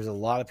 there's a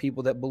lot of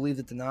people that believe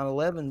that the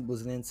 9/11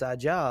 was an inside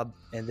job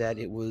and that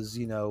it was,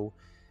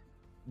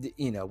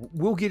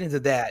 we'll get into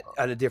that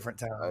at a different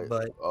time.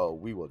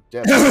 We will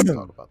definitely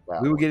talk about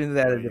that. We will get into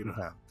that at a different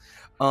time.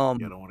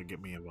 You don't want to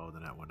get me involved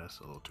in that one. That's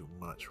a little too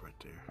much right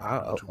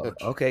there. Too much.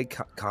 Okay,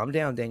 calm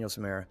down, Daniel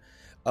Samara.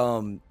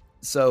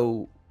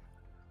 So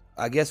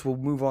I guess we'll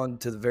move on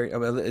to the very. I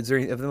mean,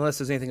 unless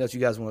there's anything else you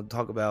guys want to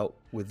talk about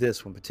with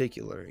this one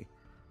particularly.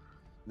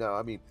 No,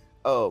 I mean,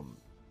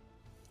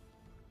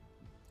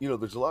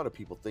 there's a lot of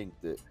people think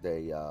that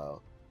that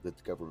the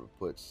government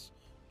puts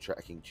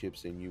tracking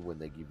chips in you when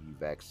they give you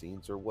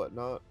vaccines or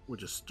whatnot,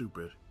 which is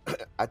stupid.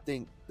 I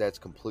think that's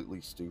completely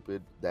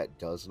stupid. That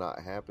does not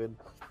happen.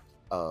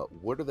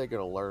 What are they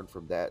going to learn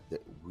from that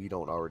we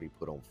don't already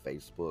put on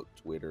Facebook,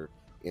 Twitter,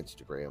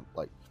 Instagram?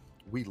 Like,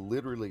 we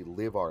literally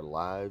live our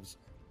lives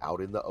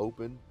out in the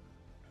open.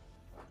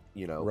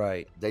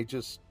 Right? They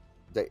just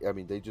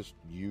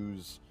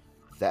use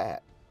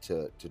that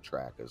to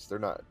track us. They're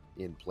not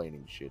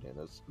implanting shit in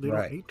us. They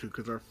don't need to,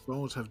 because our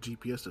phones have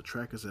GPS to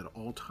track us at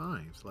all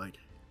times. Like,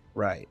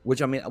 right.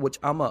 I'm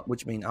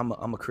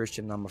a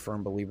Christian. And I'm a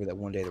firm believer that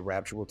one day the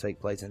rapture will take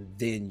place, and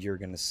then you're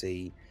going to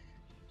see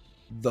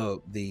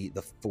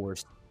the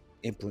forced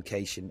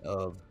implication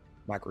of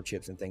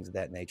microchips and things of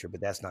that nature.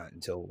 But that's not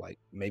until, like,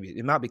 maybe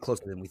it might be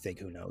closer than we think.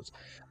 Who knows?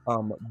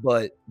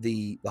 But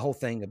the whole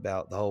thing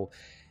about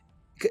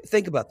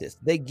think about this.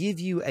 They give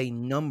you a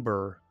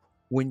number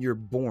when you're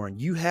born.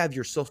 You have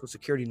your social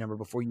security number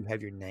before you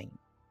have your name.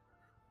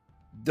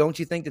 Don't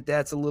you think that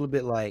that's a little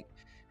bit like,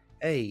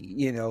 hey,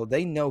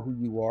 they know who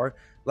you are.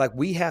 Like,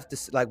 we have to,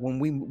 like, when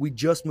we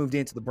just moved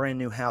into the brand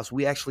new house,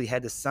 we actually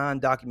had to sign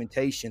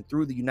documentation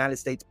through the United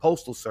States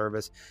Postal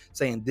Service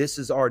saying this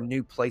is our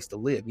new place to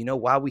live. You know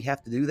why we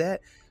have to do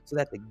that? So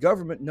that the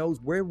government knows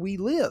where we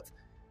live.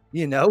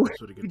 So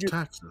they can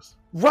tax us.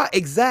 Right,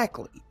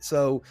 exactly.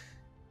 So,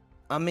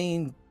 I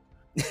mean,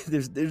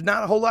 there's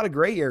not a whole lot of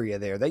gray area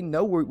there. They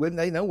know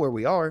where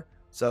we are.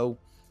 So,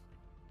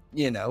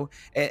 and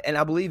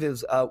I believe it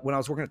was when I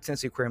was working at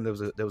Tennessee Aquarium,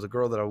 there was a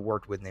girl that I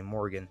worked with named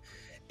Morgan,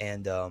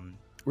 and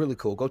really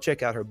cool. Go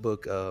check out her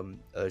book,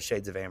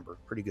 Shades of Amber.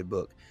 Pretty good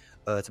book.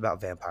 It's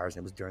about vampires,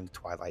 and it was during the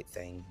Twilight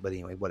thing. But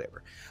anyway,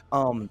 whatever.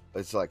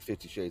 It's like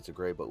 50 Shades of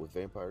Grey, but with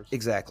vampires.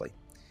 Exactly.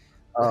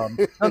 No,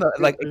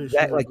 like you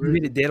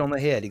hit it dead on the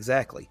head.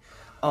 Exactly.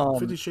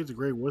 Fifty Shades of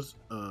Grey was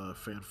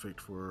fanfic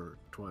for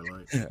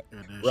Twilight, and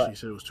then Right. she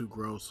said it was too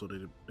gross, so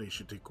they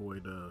should take away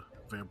the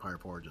vampire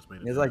part. Just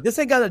made it. It's like, this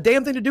ain't got a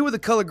damn thing to do with the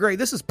color gray.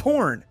 This is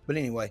porn. But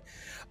anyway,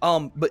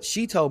 but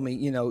she told me,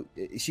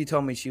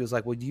 she was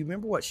like, well, do you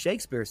remember what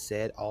Shakespeare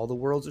said? All the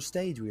worlds are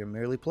stage. We are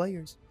merely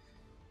players.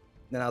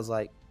 And I was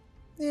like,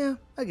 yeah,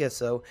 I guess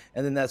so.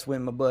 And then that's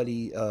when my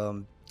buddy,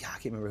 I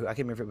can't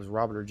remember if it was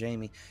Robert or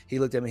Jamie. He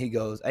looked at me. He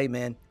goes, hey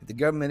man, if the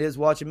government is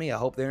watching me, I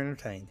hope they're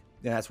entertained.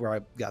 And that's where I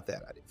got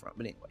that idea from.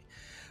 But anyway,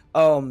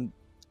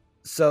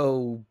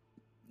 so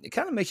it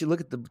kind of makes you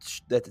look at the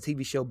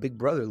TV show Big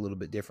Brother a little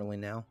bit differently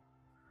now.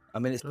 I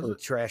mean, it's still a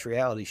trash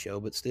reality show,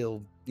 but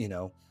still,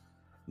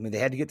 they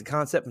had to get the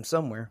concept from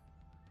somewhere.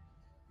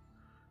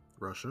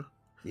 Russia.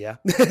 Yeah.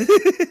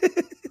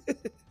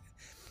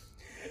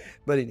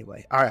 But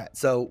anyway, all right.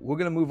 So we're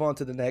going to move on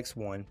to the next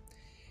one.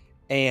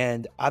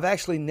 And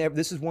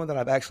this is one that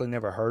I've actually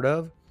never heard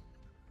of.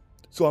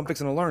 So I'm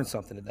fixing to learn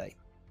something today.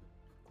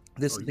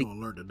 You're going to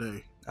learn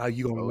today.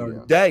 You're going to learn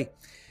today.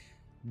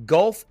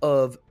 Gulf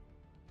of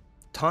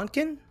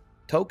Tonkin?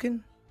 Gulf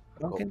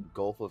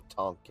of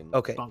Tonkin.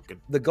 Okay. Tonkin.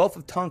 The Gulf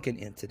of Tonkin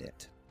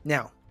incident.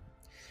 Now,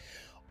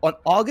 on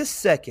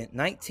August 2nd,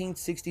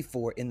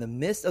 1964, in the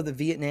midst of the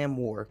Vietnam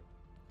War,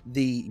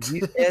 the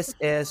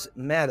USS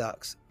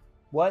Maddox.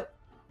 What?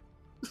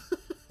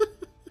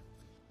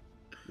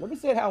 Let me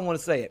say it how I want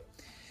to say it.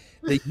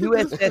 The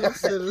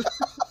USS.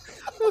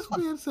 This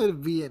man said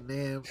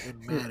Vietnam and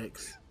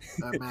Maddox.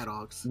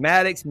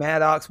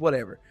 Maddox,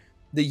 whatever.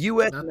 The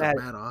U.S. Not the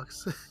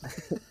Maddox.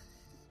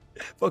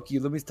 Fuck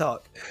you. Let me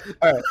talk.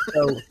 All right.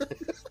 So,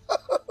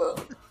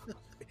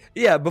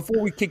 yeah,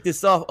 before we kick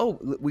this off,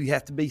 we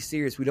have to be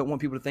serious. We don't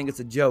want people to think it's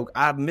a joke.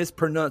 I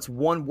mispronounced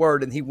one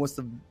word, and he wants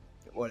to.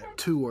 Whatever.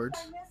 2 words.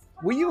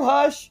 Will you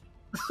hush?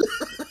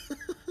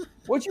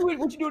 What you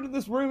doing in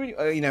this room?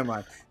 Never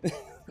mind.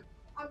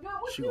 I'm doing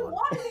what you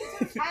want me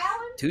to,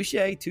 Alan. Touche.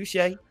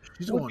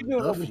 She's going to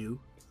duff you.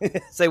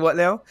 Say what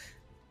now?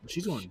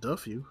 She's going to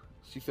duff you.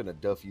 She finna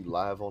duff you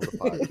live on the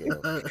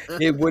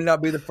podcast. It would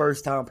not be the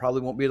first time.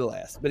 Probably won't be the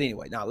last. But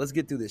anyway, now let's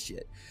get through this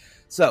shit.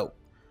 So,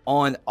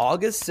 on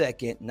August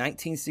 2nd,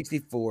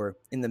 1964,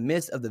 in the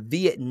midst of the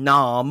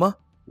Vietnam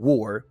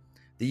War,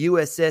 the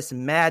USS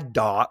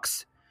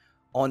Maddox,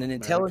 on an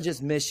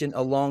intelligence mission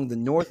along the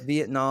North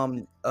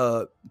Vietnam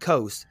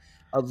coast,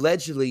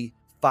 allegedly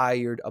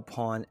fired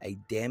upon a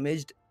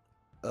damaged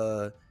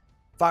was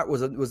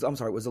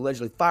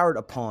allegedly fired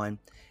upon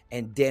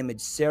and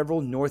damaged several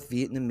North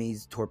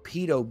Vietnamese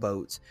torpedo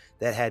boats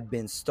that had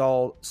been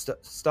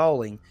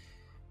stalling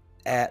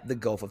at the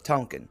Gulf of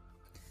Tonkin.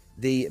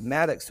 The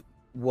Maddox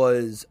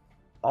was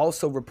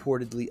also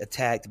reportedly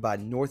attacked by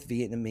North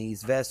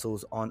Vietnamese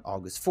vessels on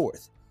August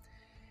 4th.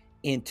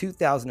 In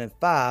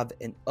 2005,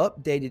 an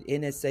updated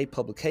NSA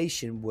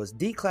publication was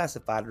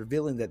declassified,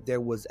 revealing that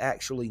there was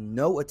actually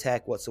no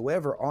attack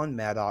whatsoever on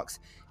Maddox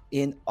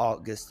on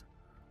August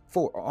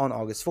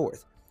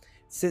 4th.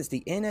 Since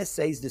the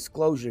NSA's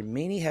disclosure,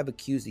 many have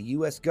accused the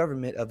U.S.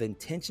 government of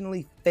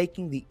intentionally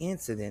faking the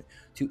incident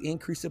to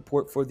increase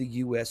support for the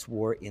U.S.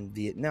 war in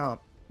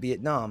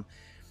Vietnam,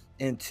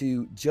 and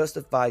to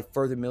justify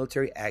further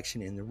military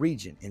action in the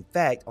region. In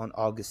fact, on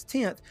August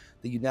 10th,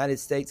 the United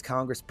States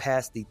Congress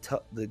passed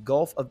the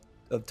Gulf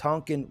of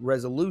Tonkin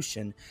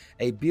Resolution,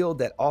 a bill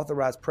that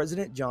authorized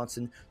President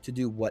Johnson to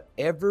do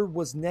whatever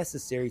was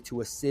necessary to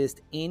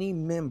assist any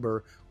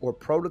member or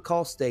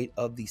protocol state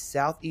of the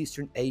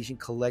Southeastern Asian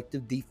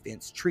Collective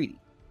Defense Treaty.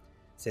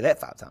 Say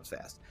that 5 times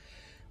fast.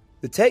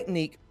 The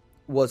technique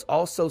was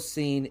also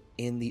seen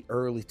in the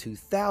early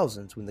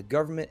 2000s when the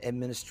government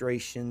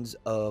administrations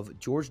of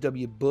George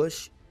W.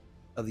 Bush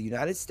of the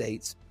United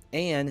States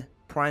and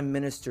Prime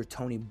Minister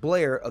Tony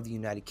Blair of the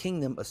United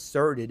Kingdom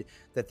asserted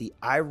that the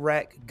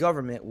Iraq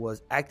government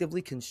was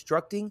actively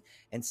constructing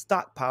and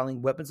stockpiling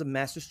weapons of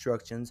mass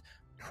destruction,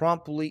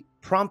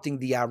 prompting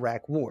the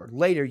Iraq War.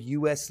 Later,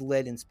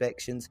 U.S.-led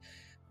inspections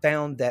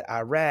found that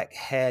Iraq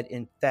had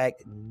in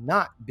fact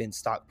not been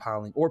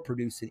stockpiling or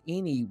producing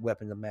any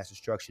weapons of mass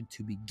destruction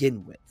to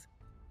begin with.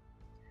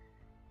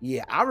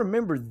 Yeah, I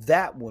remember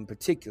that one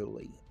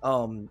particularly,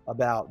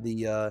 about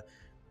the,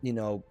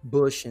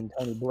 Bush and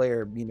Tony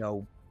Blair,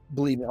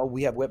 believing,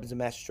 we have weapons of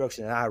mass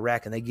destruction in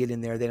Iraq, and they get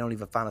in there, they don't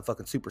even find a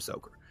fucking super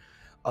soaker.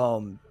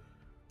 So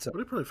but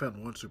they probably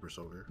found one super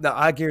soaker. No,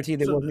 I guarantee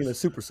there wasn't even a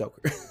super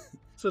soaker.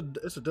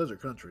 It's a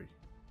desert country.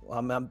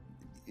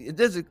 It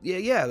does.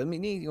 Yeah. I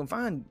mean, you can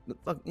find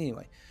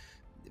anyway.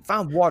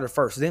 Find water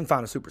first, then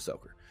find a super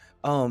soaker.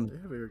 They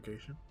have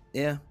irrigation.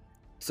 Yeah.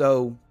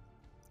 So,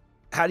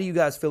 how do you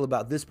guys feel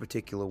about this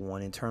particular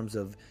one in terms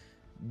of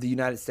the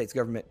United States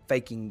government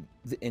faking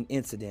an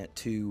incident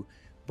to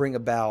bring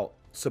about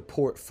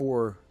support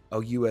for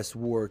a U.S.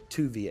 war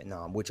to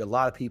Vietnam, which a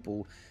lot of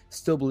people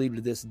still believe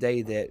to this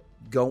day that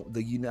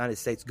the United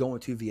States going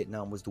to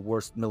Vietnam was the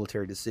worst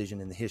military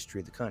decision in the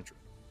history of the country?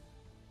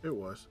 It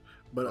was.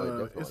 But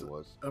it definitely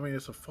was. I mean,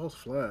 it's a false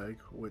flag,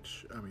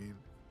 which, I mean,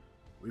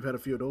 we've had a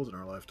few of those in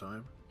our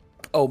lifetime.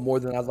 Oh, more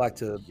than I'd like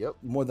to. Yep.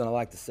 More than I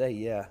like to say,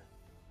 yeah.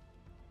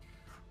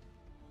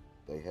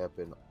 They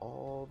happen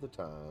all the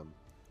time.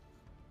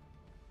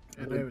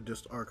 And not even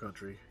just our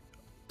country,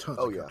 tons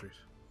Oh, of yeah. countries.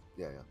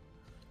 Yeah.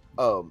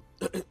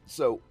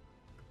 So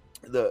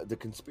the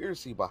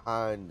conspiracy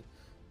behind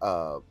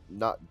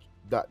not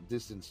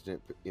this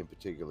incident in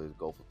particular, the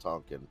Gulf of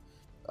Tonkin,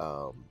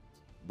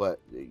 but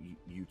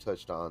you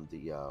touched on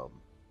the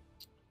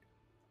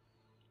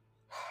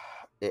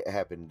it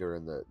happened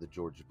during the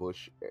George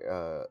Bush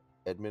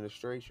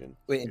administration.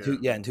 In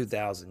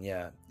 2000,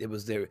 it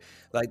was there.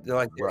 Like there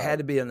Right. had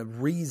to be a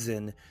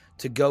reason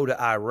to go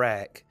to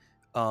Iraq,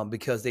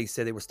 because they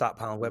said they were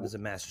stockpiling weapons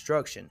of mass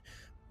destruction.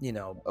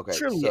 Okay,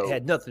 Surely it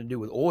had nothing to do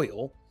with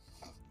oil.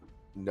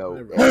 No,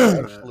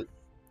 Never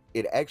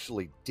it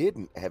actually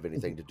didn't have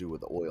anything to do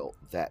with oil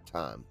that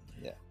time.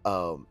 Yeah.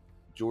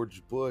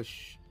 George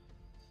Bush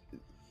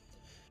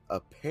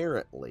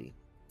apparently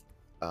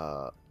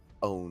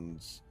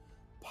owns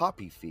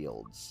poppy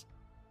fields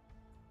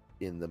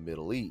in the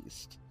Middle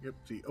East. Yep,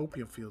 the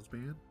opium fields,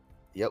 man.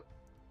 Yep.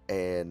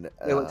 And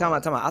Wait, time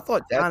out. I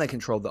thought China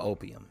controlled the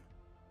opium.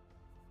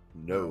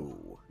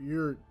 No.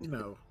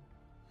 No.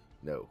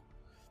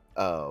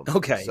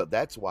 Okay. So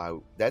that's why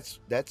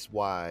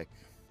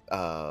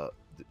the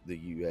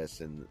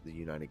U.S. and the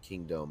United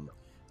Kingdom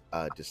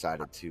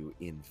decided to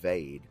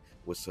invade,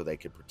 was so they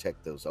could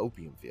protect those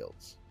opium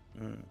fields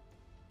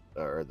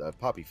or the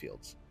poppy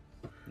fields.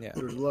 Yeah,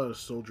 There's a lot of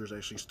soldiers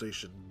actually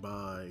stationed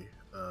by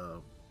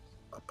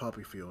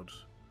poppy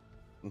fields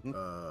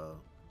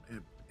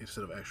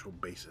instead of actual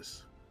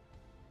bases.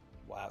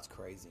 Wow, it's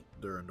crazy.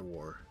 During the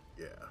war,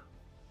 yeah.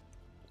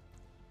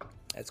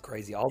 That's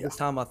crazy. All this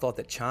time, I thought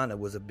that China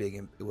was a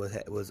big was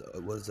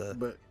a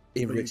But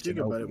enriched if you think in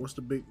about it, opium.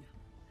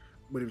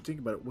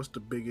 what's the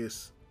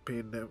biggest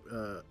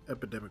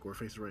epidemic we're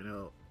facing right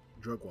now,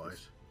 drug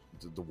wise?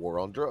 The war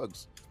on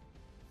drugs.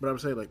 But I'm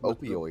saying like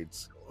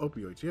opioids.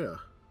 Opioids, yeah.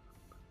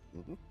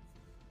 Mm-hmm.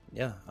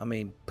 Yeah, I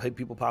mean,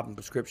 people popping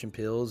prescription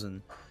pills,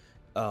 and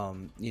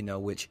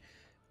which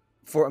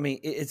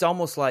it's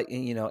almost like,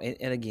 and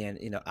again,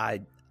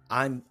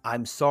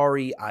 I'm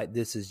sorry.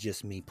 This is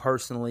just me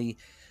personally.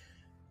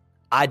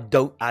 I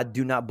do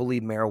not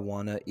believe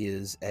marijuana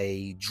is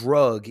a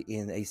drug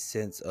in a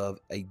sense of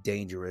a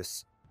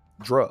dangerous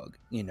drug.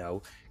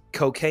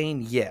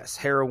 Cocaine, yes.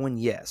 Heroin,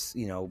 yes.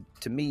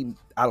 To me,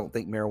 I don't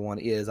think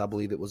marijuana is. I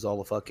believe it was all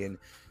a fucking,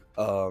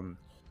 and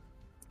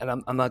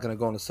I'm not going to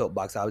go on a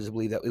soapbox. I just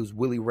believe that it was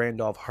Willie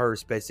Randolph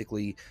Hearst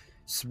basically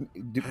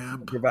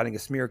providing a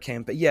smear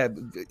campaign. Yeah,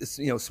 a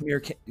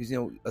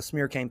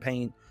smear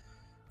campaign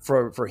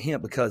for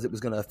hemp, because it was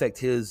going to affect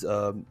his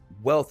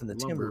wealth in the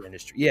timber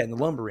industry. Yeah, in the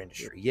lumber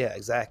industry. Yeah,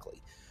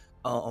 exactly.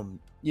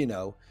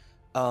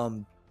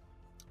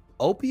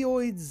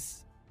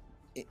 Opioids,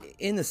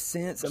 in a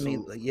sense,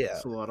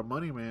 it's a lot of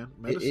money, man.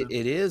 Medicine.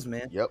 It is,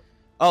 man. Yep.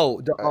 Oh,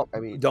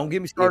 don't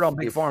get me started on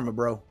Big Pharma,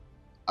 bro.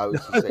 I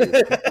was to say,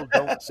 if people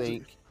don't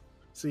think.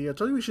 See, I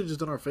told you we should have just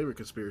done our favorite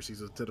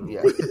conspiracies instead of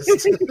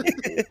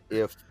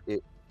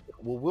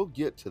we'll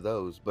get to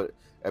those, but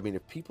I mean,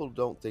 if people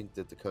don't think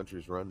that the country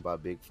is run by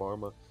Big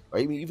Pharma, or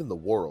even the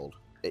world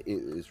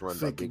is run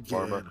by Big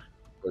Pharma,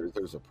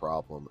 there's a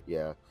problem.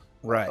 Yeah,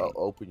 right.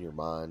 Open your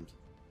mind.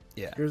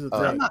 Yeah. Here's the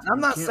thing. I'm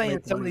not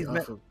saying some of these.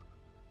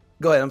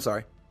 Go ahead. I'm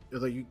sorry. I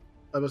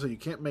was like, you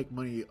can't make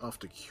money off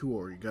the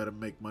cure. You got to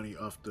make money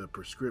off the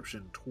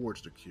prescription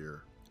towards the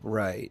cure.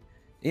 Right.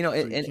 You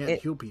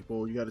can't heal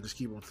people. You got to just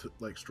keep them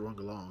strung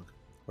along.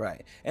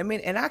 Right. I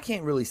mean, and I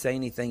can't really say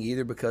anything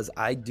either, because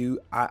I'm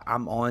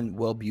on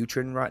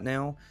Wellbutrin right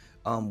now,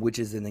 which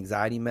is an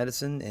anxiety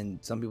medicine. And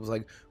some people's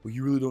like, well,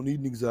 you really don't need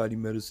an anxiety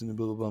medicine, and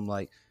blah, blah, blah. I'm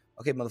like,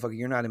 okay, motherfucker,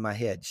 you're not in my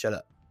head. Shut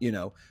up.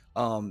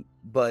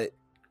 But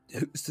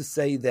who's to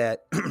say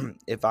that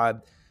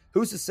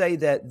who's to say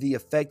that the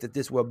effect that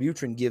this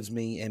Wellbutrin gives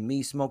me and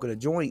me smoking a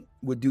joint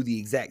would do the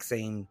exact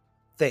same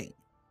thing?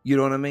 You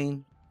know what I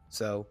mean?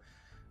 So,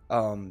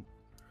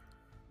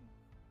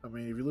 I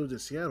mean, if you lived in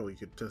Seattle, you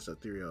could test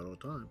that theory out all the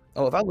time.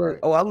 Oh, if I lived,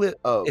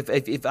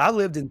 if I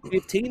lived in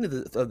 15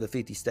 of the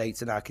 50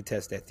 states, and I could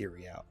test that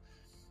theory out,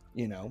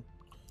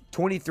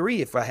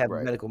 23 if I have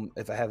medical,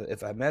 if I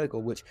have medical,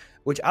 which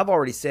I've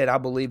already said, I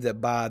believe that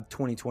by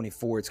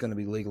 2024 it's going to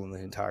be legal in the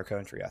entire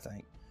country. I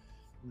think.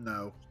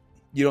 No,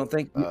 you don't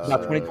think by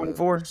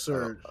 2024,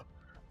 sir?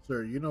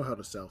 You know how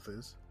the South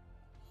is.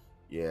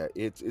 Yeah,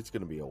 it's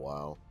going to be a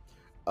while.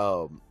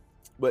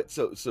 But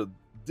so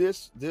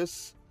this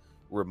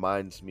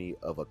reminds me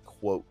of a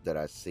quote that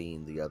I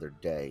seen the other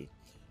day,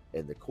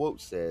 and the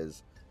quote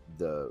says,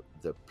 the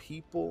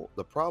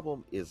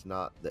problem is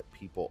not that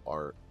people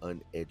are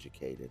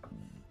uneducated.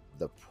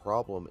 The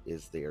problem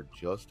is they are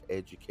just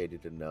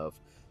educated enough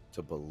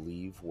to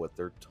believe what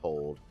they're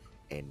told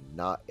and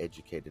not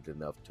educated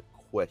enough to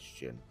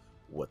question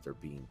what they're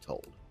being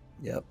told.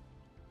 Yep.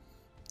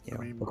 I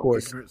mean, of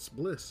course, ignorance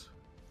bliss.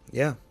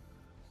 Yeah.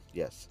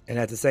 Yes. And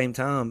at the same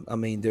time, I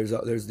mean, there's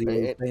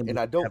the and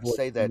I don't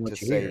say that to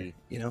say,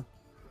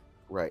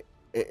 right.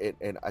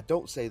 And I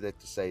don't say that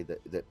to say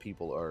that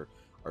people are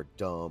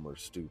dumb or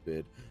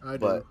stupid. I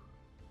but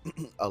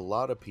do. A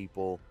lot of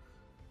people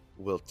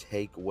will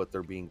take what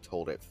they're being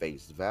told at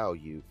face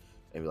value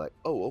and be like,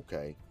 oh,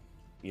 okay,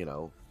 you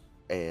know,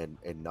 and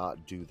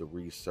not do the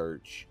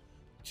research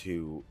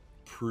to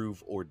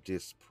prove or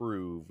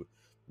disprove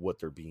what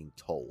they're being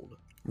told.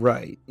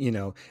 Right,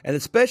 and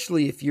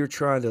especially if you're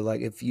trying to,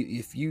 like, if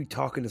you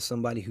talking to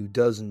somebody who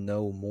doesn't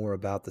know more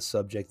about the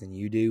subject than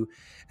you do,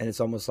 and it's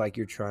almost like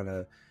you're trying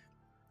to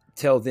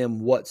tell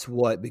them what's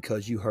what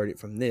because you heard it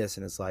from this,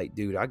 and it's like,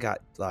 dude, I got,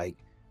 like,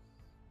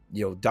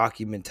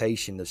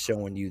 documentation of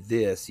showing you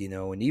this,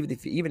 and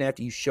even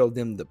after you show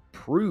them the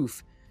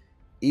proof,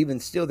 even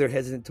still they're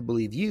hesitant to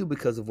believe you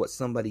because of what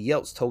somebody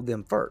else told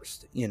them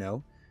first.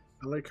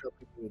 I like how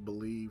people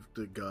believe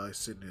the guy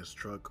sitting in his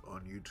truck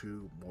on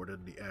YouTube more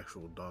than the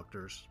actual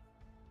doctors.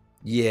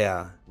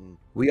 Yeah,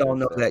 we all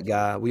know that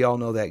guy. We all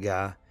know that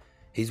guy.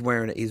 He's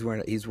wearing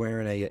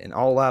an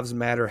All Lives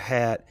Matter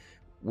hat,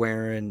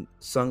 wearing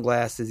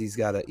sunglasses. He's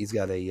got a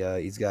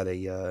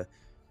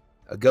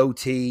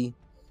goatee.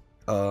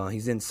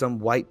 He's in some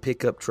white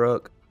pickup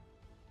truck.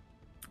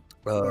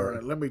 All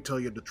right, let me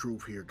tell you the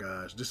truth here,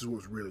 guys. This is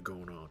what's really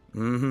going on.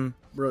 Mm-hmm.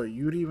 Bro,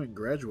 you didn't even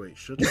graduate.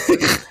 Shut your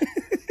face.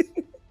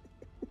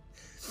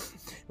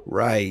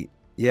 Right.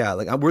 Yeah,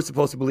 like we're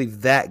supposed to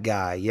believe that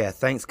guy. Yeah,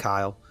 thanks,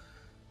 Kyle.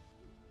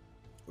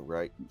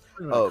 Right.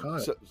 Kyle.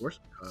 Worse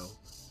than Kyle.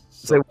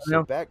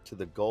 So back to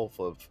the Gulf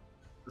of...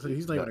 So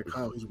he's not even a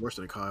Kyle. He's worse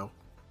than a Kyle.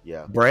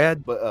 Yeah.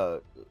 Brad?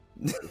 But,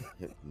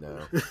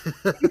 no.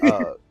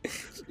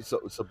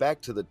 So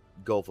back to the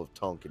Gulf of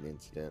Tonkin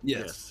incident.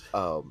 Yes.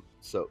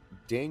 So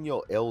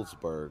Daniel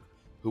Ellsberg,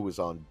 who was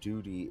on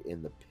duty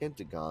in the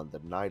Pentagon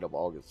the night of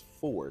August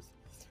 4th,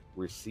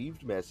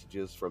 received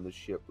messages from the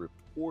ship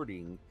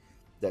reporting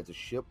that the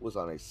ship was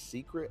on a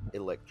secret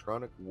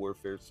electronic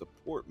warfare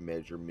support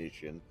measure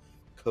mission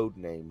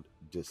codenamed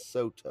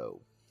DeSoto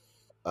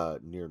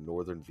near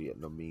northern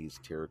Vietnamese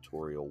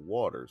territorial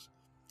waters.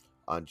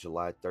 On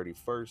July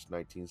 31st,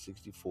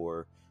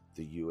 1964,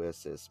 the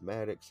USS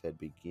Maddox had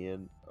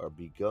begun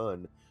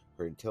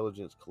her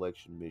intelligence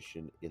collection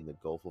mission in the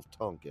Gulf of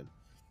Tonkin.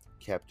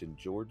 Captain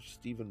George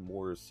Stephen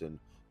Morrison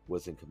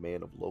was in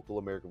command of local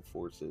American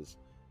forces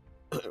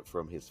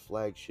from his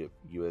flagship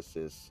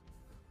USS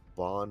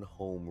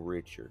Bonhomme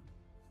Richard.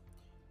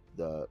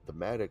 The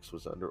Maddox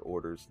was under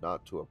orders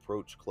not to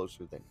approach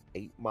closer than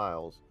 8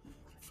 miles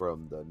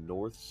from the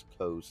North's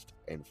coast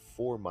and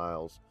 4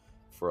 miles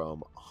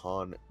from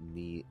Han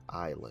Ni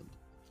Island.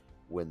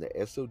 When the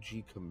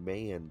SOG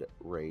command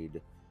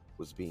raid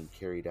was being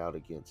carried out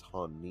against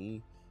Han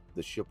Ni,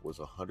 the ship was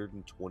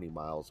 120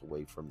 miles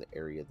away from the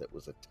area that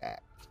was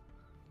attacked.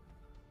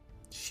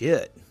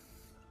 Shit.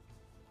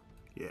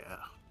 Yeah.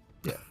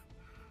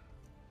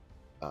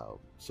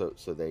 So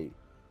the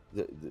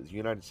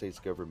United States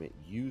government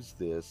used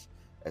this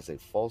as a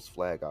false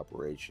flag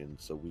operation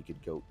so we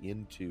could go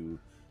into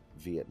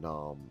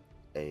Vietnam,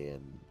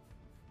 and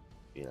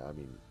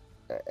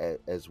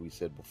as we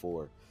said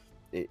before,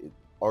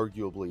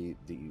 arguably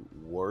the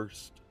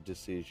worst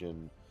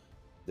decision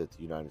that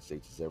the United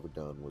States has ever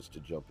done was to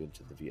jump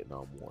into the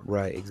Vietnam War.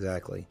 Right,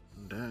 exactly.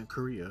 That in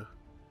Korea.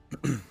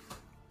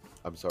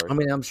 I'm sorry. I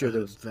mean, I'm sure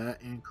there's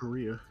that in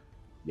Korea.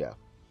 Yeah.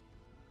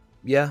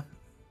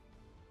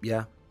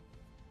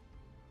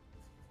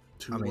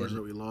 Two wars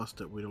that we lost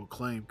that we don't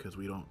claim because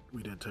we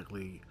didn't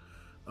technically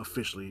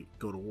officially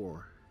go to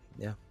war.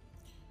 Yeah.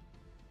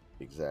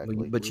 Exactly.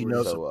 But you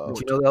know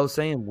the old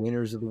saying,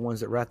 winners are the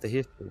ones that write the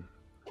history.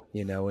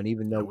 And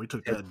even though we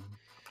took that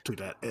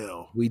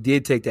L. We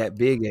did take that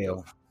big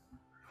L.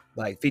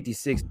 Like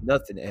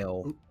 56-0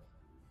 L.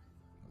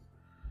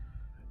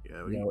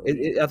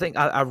 Yeah, I think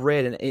I've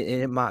read,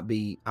 and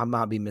I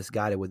might be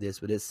misguided with this,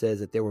 but it says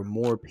that there were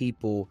more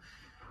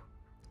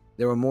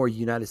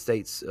United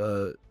States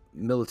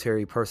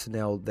military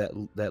personnel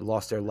that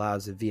lost their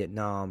lives in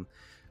Vietnam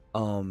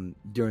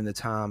during the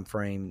time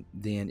frame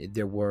than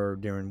there were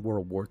during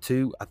World War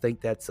II. I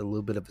think that's a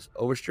little bit of an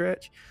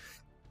overstretch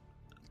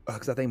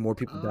because I think more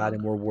people died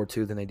in World War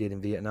II than they did in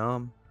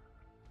Vietnam.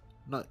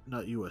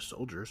 Not U.S.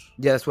 soldiers.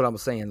 Yeah, that's what I'm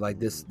saying. Like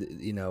this,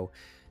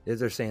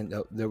 they're saying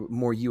there were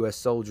more U.S.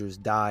 soldiers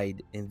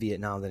died in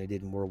Vietnam than they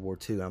did in World War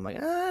II. I'm like,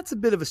 that's a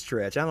bit of a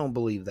stretch. I don't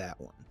believe that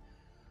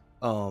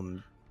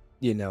one.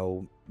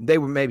 They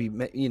were maybe,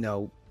 which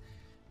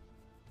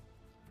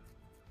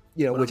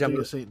I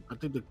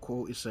think the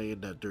quote is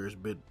saying that there's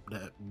been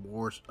that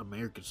more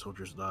American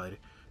soldiers died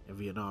in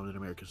Vietnam than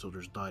American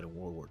soldiers died in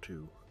World War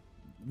II.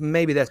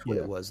 Maybe that's what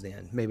it was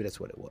then. Maybe that's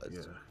what it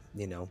was.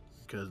 Yeah.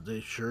 Because they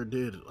sure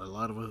did. A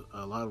lot of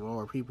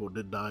our people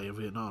did die in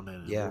Vietnam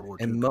then. Yeah, World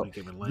War II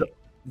came in late.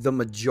 The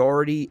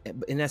majority,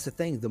 and that's the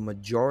thing, the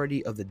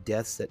majority of the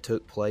deaths that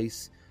took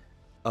place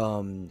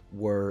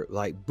were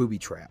like booby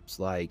traps,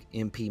 like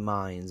MP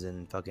mines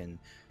and fucking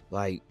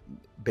like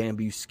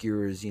bamboo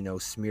skewers,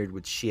 smeared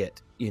with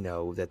shit,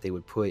 that they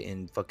would put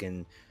in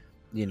fucking,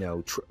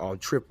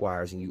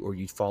 tripwires, and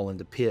you'd fall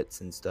into pits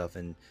and stuff,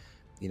 and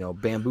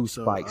bamboo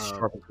spikes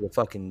sharpened to the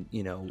fucking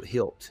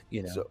hilt.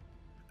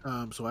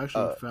 So I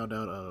actually found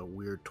out a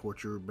weird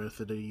torture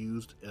method they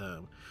used.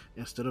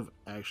 Instead of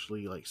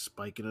actually like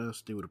spiking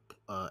us, they would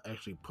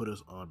actually put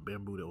us on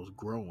bamboo that was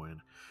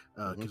growing,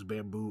 because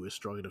bamboo is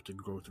strong enough to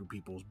grow through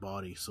people's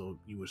bodies. So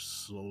you would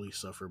slowly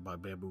suffer by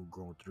bamboo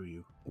growing through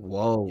you.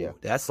 Whoa, Yeah.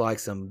 that's like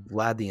some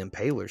Vlad the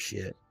Impaler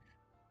shit.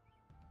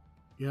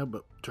 Yeah,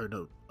 but turned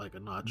up like a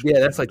notch. Yeah,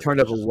 that's compared like to turned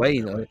the up a Ninjas way.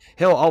 in that way.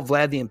 Hell, all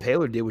Vlad the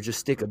Impaler did was just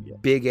stick a Yeah.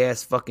 big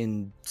ass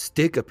fucking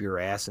stick up your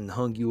ass and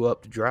hung you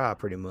up to dry,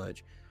 pretty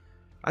much.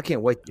 I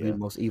can't wait to be Yeah. the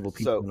most evil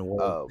people in the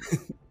world.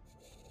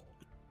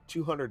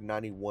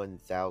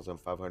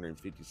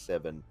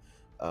 291,557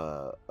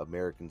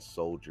 American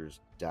soldiers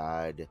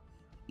died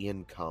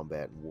in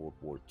combat in World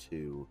War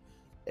II,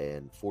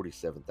 and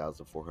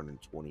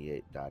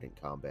 47,428 died in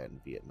combat in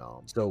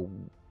Vietnam. So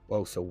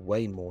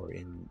way more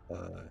in.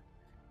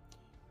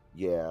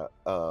 Yeah,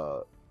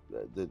 the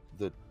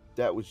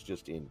that was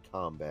just in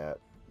combat.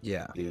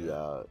 Yeah.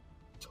 The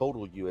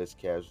total U.S.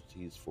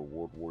 casualties for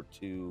World War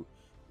II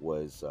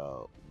was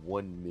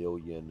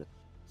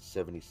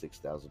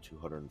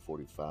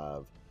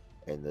 1,076,245,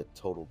 and the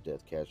total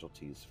death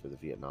casualties for the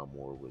Vietnam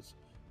War was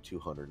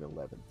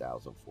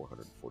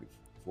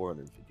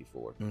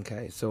 211,454.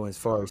 Okay, so as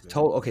far as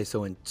total,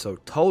 so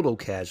total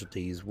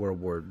casualties, World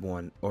War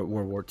I or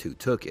World War II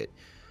took it,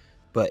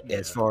 but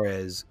as far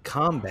as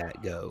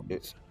combat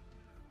goes,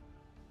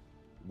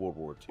 World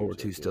War II. World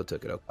War II still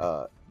took it.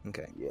 Okay.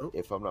 Okay. Yeah,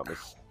 if I'm not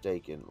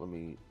mistaken, let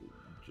me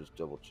just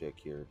double check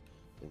here.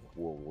 I think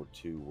World War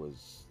II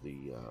was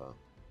the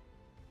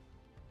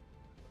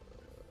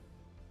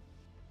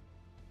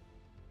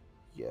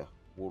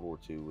World War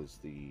II was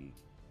the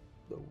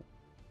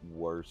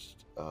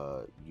worst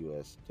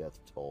U.S. death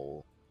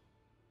toll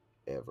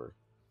ever.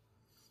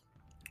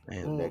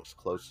 Man. The next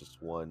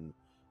closest one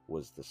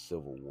was the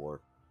Civil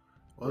War,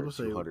 where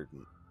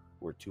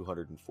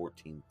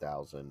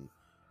 214,000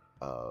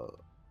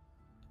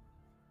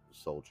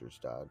 soldiers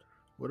died.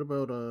 What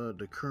about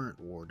the current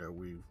war that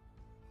we've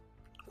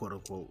quote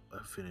unquote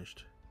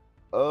finished?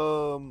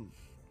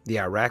 The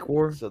Iraq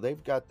War. So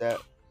they've got that.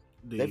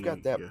 They've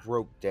got that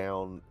broke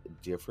down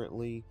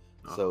differently.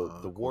 So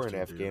the war in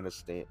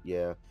Afghanistan,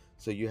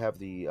 So you have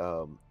the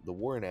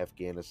war in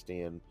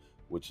Afghanistan,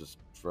 which is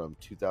from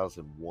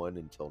 2001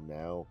 until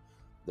now.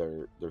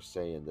 They're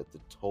saying that the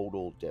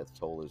total death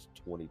toll is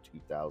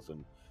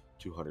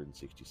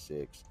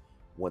 22,266.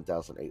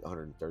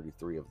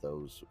 1,833 of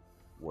those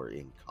were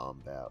in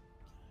combat.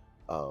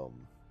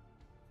 And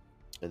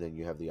then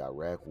you have the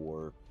Iraq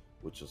War,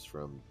 which is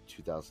from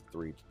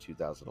 2003 to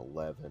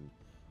 2011.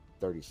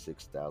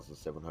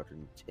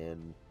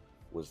 36,710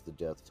 was the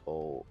death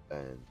toll,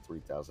 and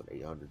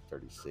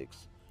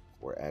 3,836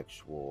 were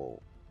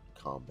actual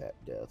combat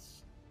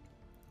deaths.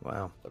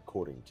 Wow.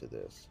 According to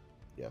this.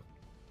 Yeah.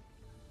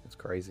 That's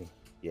crazy.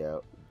 Yeah.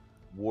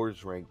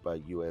 Wars ranked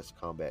by U.S.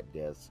 combat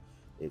deaths.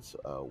 It's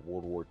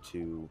World War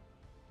II,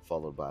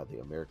 followed by the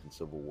American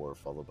Civil War,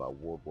 followed by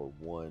World War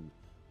I,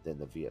 then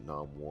the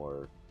Vietnam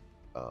War,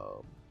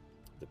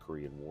 the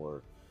Korean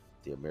War,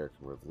 the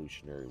American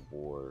Revolutionary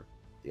War,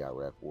 the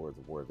Iraq War,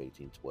 the War of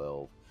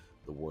 1812,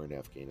 the war in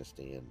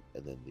Afghanistan,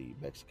 and then the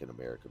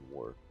Mexican-American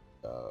War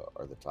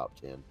are the top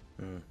 10.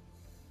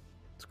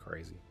 It's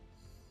crazy.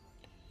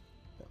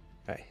 Yeah.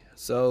 Okay,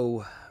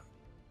 so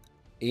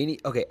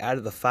out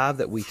of the five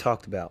that we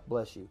talked about,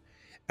 bless you,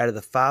 out of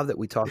the five that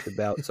we talked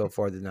about so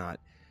far tonight,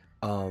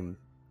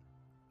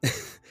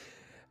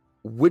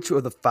 which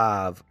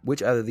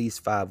out of these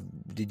five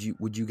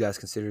would you guys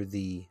consider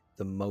the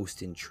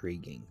most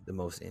intriguing, the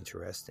most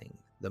interesting,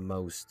 the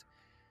most,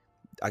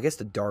 I guess,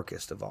 the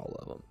darkest of all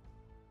of them?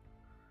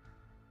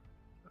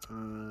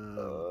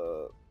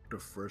 The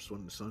first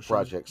one, Sunshine.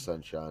 Project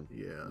Sunshine.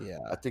 Yeah.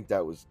 I think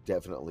that was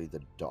definitely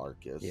the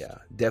darkest. Yeah,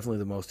 definitely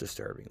the most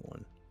disturbing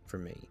one for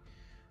me.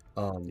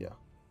 You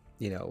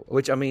know,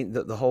 which, I mean,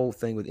 the whole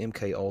thing with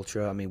MK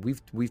Ultra. I mean,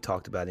 we've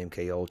talked about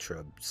MK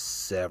Ultra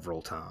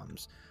several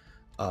times,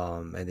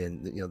 and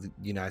then the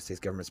United States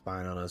government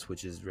spying on us,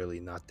 which is really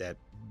not that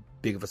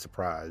big of a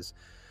surprise.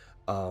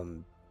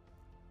 And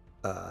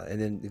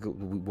then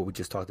what we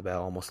just talked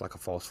about, almost like a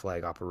false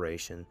flag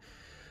operation,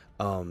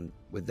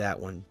 with that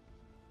one.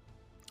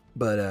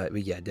 But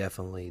yeah,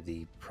 definitely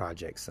the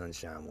Project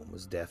Sunshine one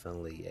was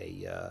definitely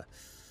a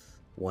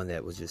one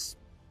that was just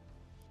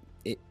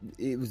it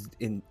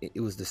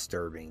was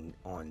disturbing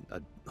on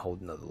a whole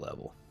nother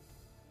level.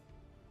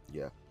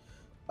 Yeah.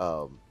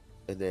 And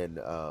then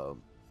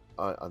on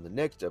the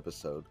next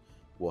episode,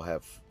 we'll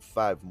have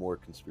 5 more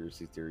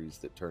conspiracy theories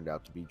that turned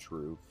out to be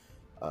true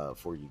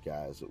for you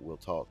guys. We'll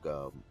talk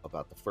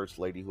about the first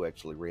lady who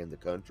actually ran the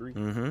country.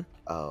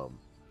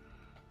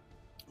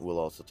 We'll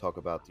also talk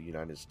about the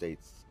United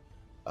States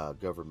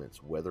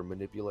government's weather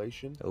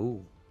manipulation.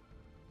 Oh.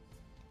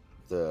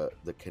 The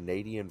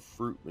Canadian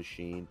fruit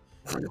machine.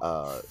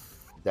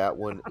 That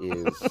one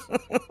is.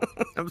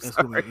 That's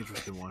going to be an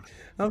interesting one.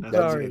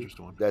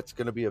 That's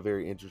going to be a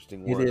very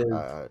interesting one. It is.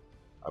 I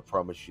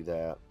promise you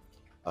that.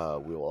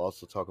 We will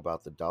also talk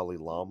about the Dalai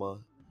Lama,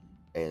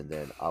 and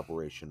then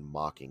Operation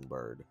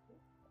Mockingbird.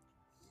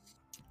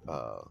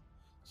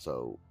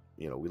 So,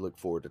 we look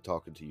forward to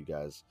talking to you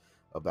guys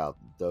about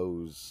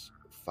those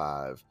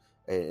 5.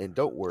 And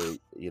don't worry,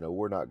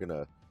 we're not going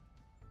to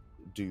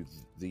do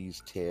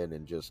these 10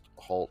 and just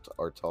halt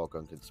our talk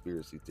on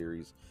conspiracy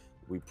theories.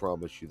 We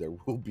promise you there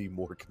will be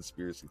more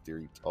conspiracy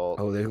theory talk.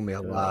 Oh, there's gonna be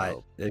a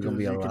lot. There's gonna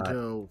be a you can lot.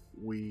 tell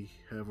we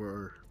have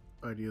our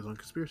ideas on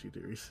conspiracy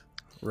theories.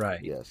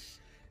 Right. Yes.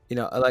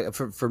 Like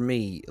for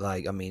me,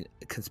 like, I mean,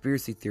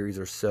 conspiracy theories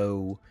are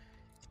so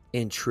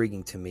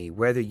intriguing to me.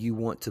 Whether you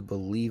want to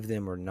believe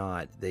them or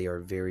not, they are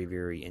very,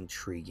 very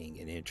intriguing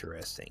and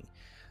interesting.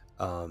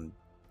 And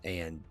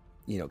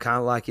kind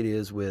of like it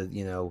is with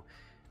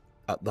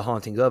the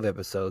Haunting of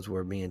episodes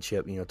where me and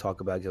Chip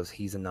talk about, goes,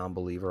 he's a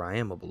non-believer, I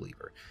am a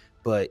believer.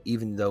 But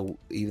even though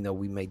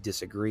we may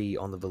disagree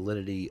on the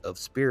validity of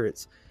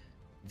spirits,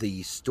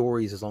 the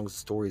stories, as long as the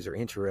stories are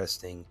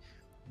interesting,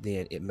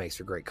 then it makes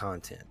for great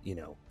content,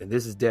 And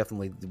this is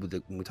definitely,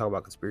 when we talk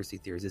about conspiracy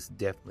theories, this is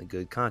definitely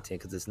good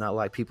content, because it's not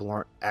like people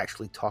aren't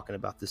actually talking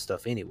about this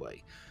stuff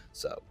anyway.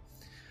 So,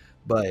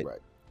 but Right.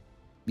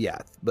 yeah,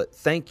 but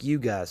thank you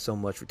guys so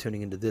much for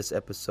tuning into this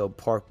episode,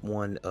 part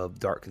 1 of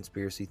Dark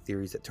Conspiracy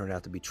Theories that turned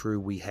out to be true.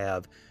 We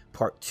have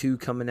part 2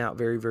 coming out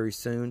very, very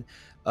soon.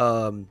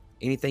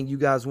 Anything you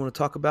guys want to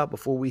talk about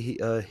before we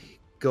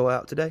go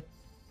out today?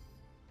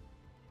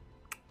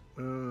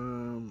 I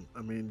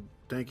mean,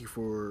 thank you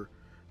for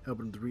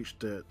helping to reach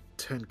that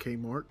 10K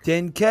mark.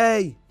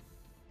 10K.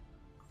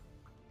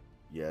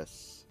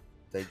 Yes.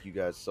 Thank you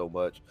guys so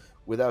much.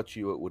 Without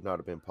you, it would not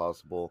have been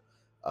possible.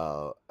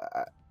 Us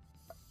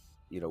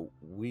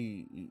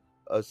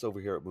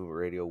over here at Movement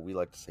Radio, we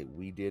like to say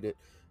we did it,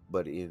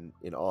 but in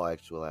all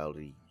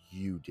actuality,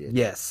 you did.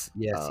 Yes.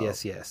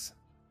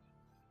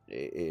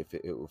 If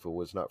it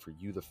was not for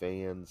you, the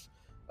fans,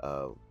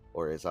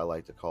 or as I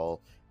like to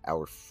call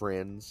our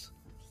friends,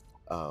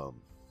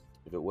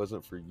 if it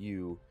wasn't for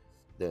you,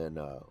 then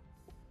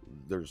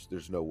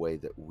there's no way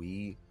that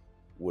we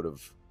would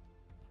have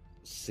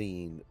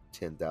seen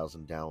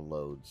 10,000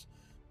 downloads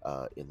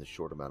in the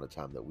short amount of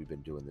time that we've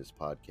been doing this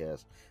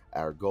podcast.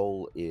 Our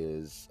goal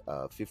is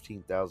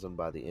 15,000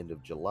 by the end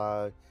of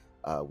July.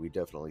 We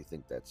definitely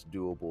think that's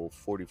doable.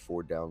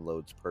 44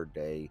 downloads per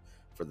day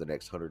for the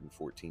next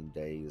 114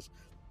 days.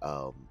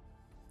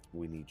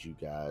 We need you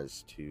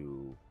guys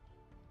to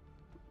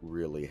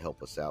really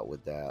help us out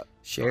with that.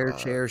 Share.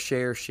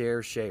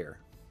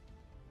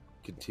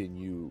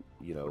 Continue,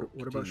 What about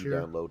continue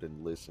share? downloading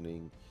and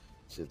listening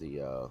to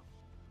the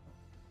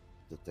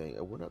thing.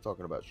 We're not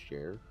talking about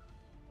share.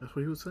 That's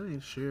what he was saying.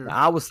 Share.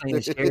 I was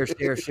saying share.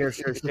 Share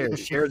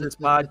this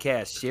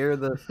podcast. Share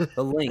the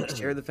link.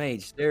 Share the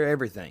page. Share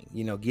everything.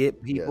 Get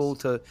people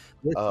to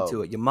listen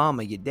to it. Your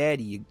mama, your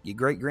daddy, your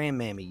great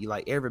grandmammy. You,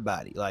 like,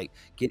 everybody. Like,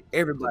 get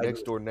everybody. The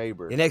next door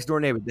neighbor. Your next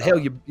door neighbor. The hell,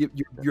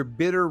 your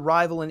bitter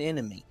rival and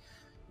enemy.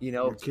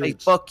 Say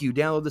fuck you.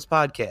 Download this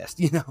podcast.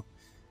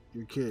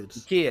 Your kids.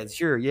 Your kids.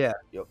 Sure. Yeah.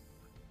 Yep.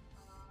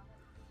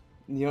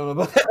 You don't know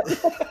about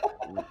that?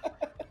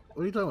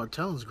 What are you talking about?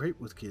 Talon's great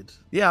with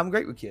kids. Yeah, I'm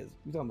great with kids.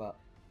 What are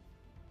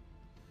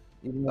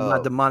you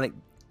talking about?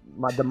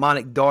 My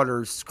demonic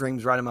daughter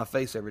screams right in my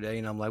face every day,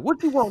 and I'm like, "What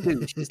do you want to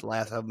do?" She just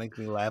laughs. That makes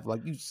me laugh.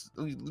 Like, you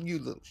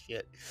little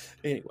shit.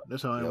 Anyway,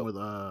 that's how I am with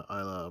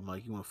Isla. I'm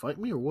like, you want to fight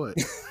me or what?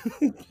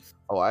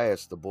 Oh, I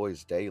ask the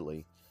boys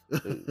daily.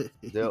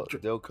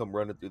 They'll come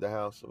running through the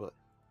house,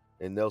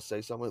 and they'll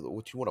say something.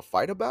 What, you want to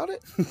fight about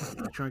it?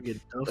 You trying to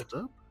get dosed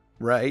up?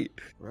 Right.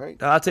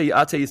 I'll tell you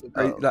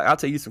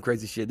some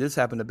crazy shit. This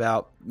happened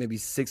about maybe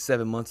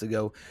 6-7 months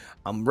ago.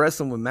 I'm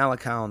wrestling with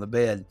Malachi on the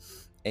bed,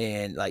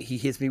 and like, he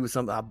hits me with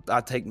something.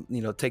 I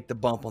take the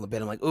bump on the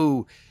bed. I'm like,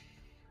 ooh,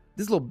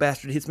 this little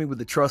bastard hits me with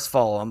the trust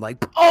fall. I'm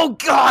like, oh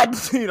God.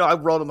 I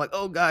rolled. I'm like,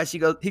 oh gosh. He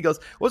goes,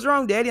 what's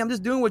wrong, Daddy? I'm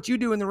just doing what you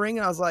do in the ring.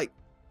 And I was like,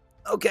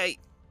 okay.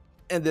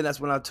 And then that's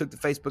when I took to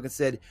Facebook and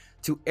said,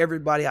 to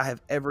everybody I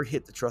have ever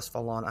hit the trust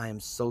fall on, I am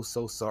so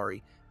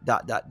sorry. ...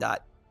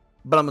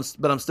 But I'm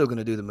still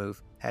gonna do the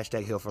move.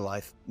 #Hill for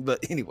life.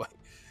 But anyway,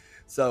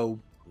 so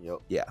yep.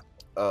 Yeah.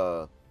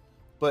 But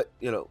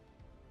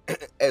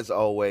as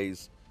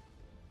always,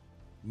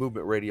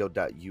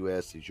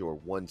 movementradio.us is your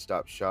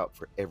one-stop shop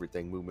for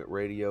everything Movement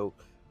Radio.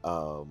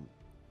 Buy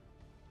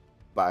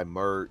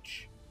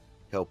merch,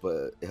 help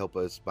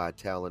us buy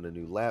Talon a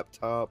new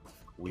laptop.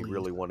 We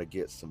really want to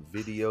get some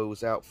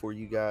videos out for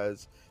you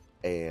guys,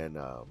 and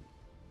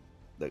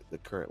the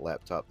current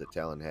laptop that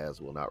Talon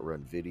has will not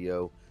run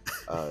video.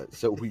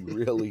 So we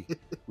really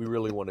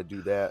want to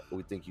do that.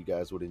 We think you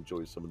guys would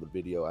enjoy some of the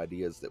video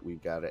ideas that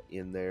we've got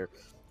in there.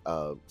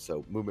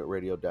 So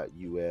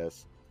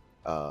movementradio.us,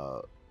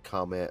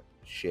 comment,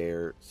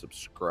 share,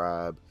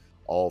 subscribe,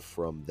 all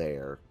from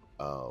there.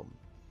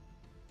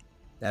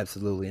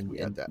 Absolutely.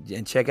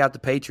 And check out the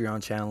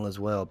Patreon channel as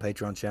well.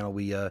 Patreon channel,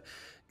 we got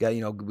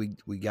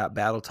we got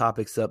battle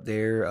topics up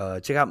there.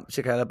 Check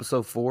out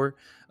episode 4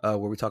 where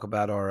we talk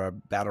about our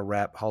battle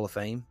rap Hall of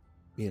Fame.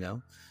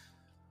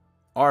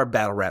 Our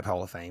battle rap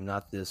Hall of Fame,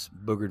 not this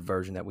boogered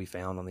version that we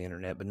found on the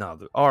internet, but no,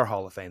 our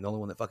Hall of Fame, the only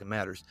one that fucking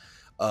matters.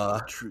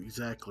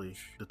 Exactly.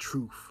 The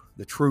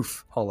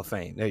truth Hall of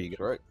Fame. There you go.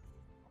 That's right.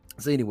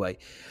 So anyway,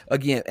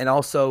 again, and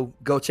also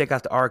go check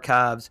out the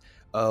archives.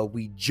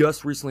 We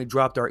just recently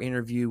dropped our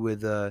interview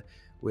with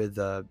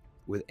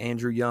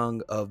Andrew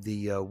Young of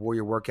the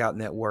Warrior Workout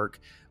Network.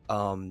 As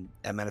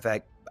a matter of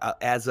fact,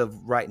 as of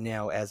right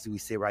now, as we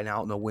say right now, I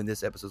don't know when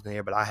this episode's going to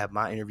air, but I have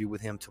my interview with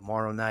him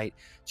tomorrow night.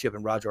 Chip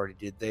and Roger already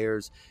did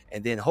theirs.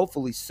 And then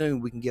hopefully soon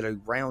we can get a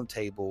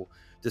roundtable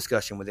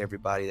discussion with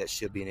everybody. That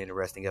should be an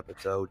interesting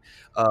episode.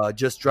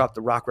 Just dropped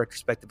the rock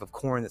retrospective of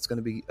Korn that's going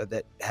to be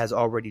that has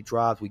already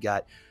dropped. We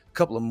got a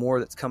couple of more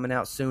that's coming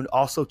out soon.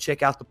 Also,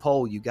 check out the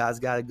poll. You guys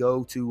got to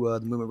go to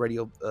the Movement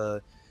Radio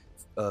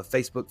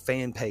Facebook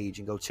fan page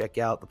and go check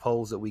out the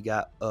polls that we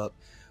got up.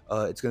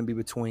 It's going to be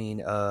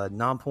between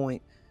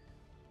Nonpoint,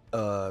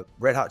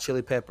 Red Hot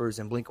Chili Peppers,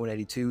 and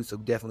Blink-182. So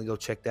definitely go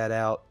check that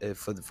out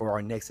for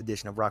our next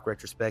edition of Rock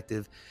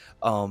Retrospective.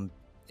 A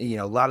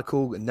lot of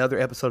cool. Another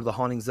episode of The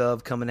Hauntings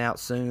of coming out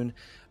soon.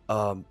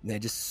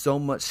 Just so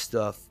much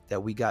stuff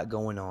that we got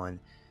going on.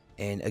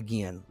 And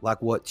again,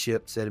 like what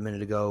Chip said a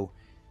minute ago,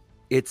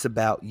 it's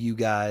about you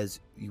guys.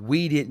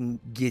 We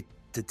didn't get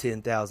to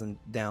 10,000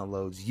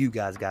 downloads. You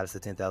guys got us to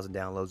 10,000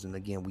 downloads. And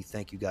again, we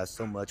thank you guys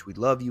so much. We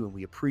love you and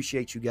we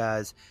appreciate you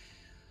guys.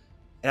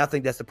 And I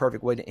think that's the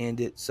perfect way to end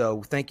it.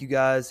 So thank you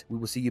guys. We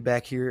will see you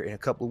back here in a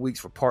couple of weeks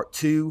for part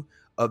 2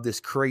 of this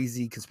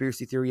crazy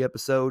conspiracy theory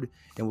episode.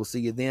 And we'll see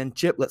you then.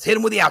 Chip, let's hit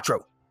him with the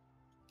outro.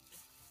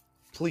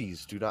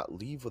 Please do not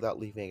leave without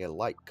leaving a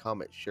like,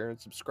 comment, share, and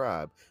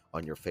subscribe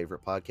on your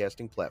favorite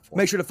podcasting platform.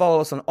 Make sure to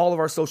follow us on all of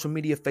our social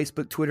media,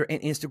 Facebook, Twitter,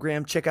 and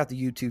Instagram. Check out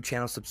the YouTube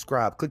channel,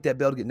 subscribe. Click that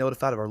bell to get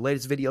notified of our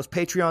latest videos,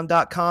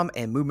 patreon.com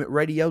and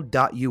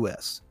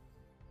movementradio.us.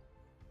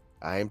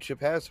 I am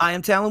Chip Hazard. I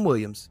am Talon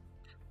Williams.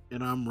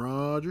 And I'm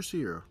Roger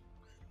Sierra.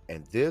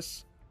 And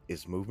this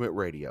is Movement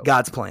Radio.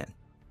 God's plan.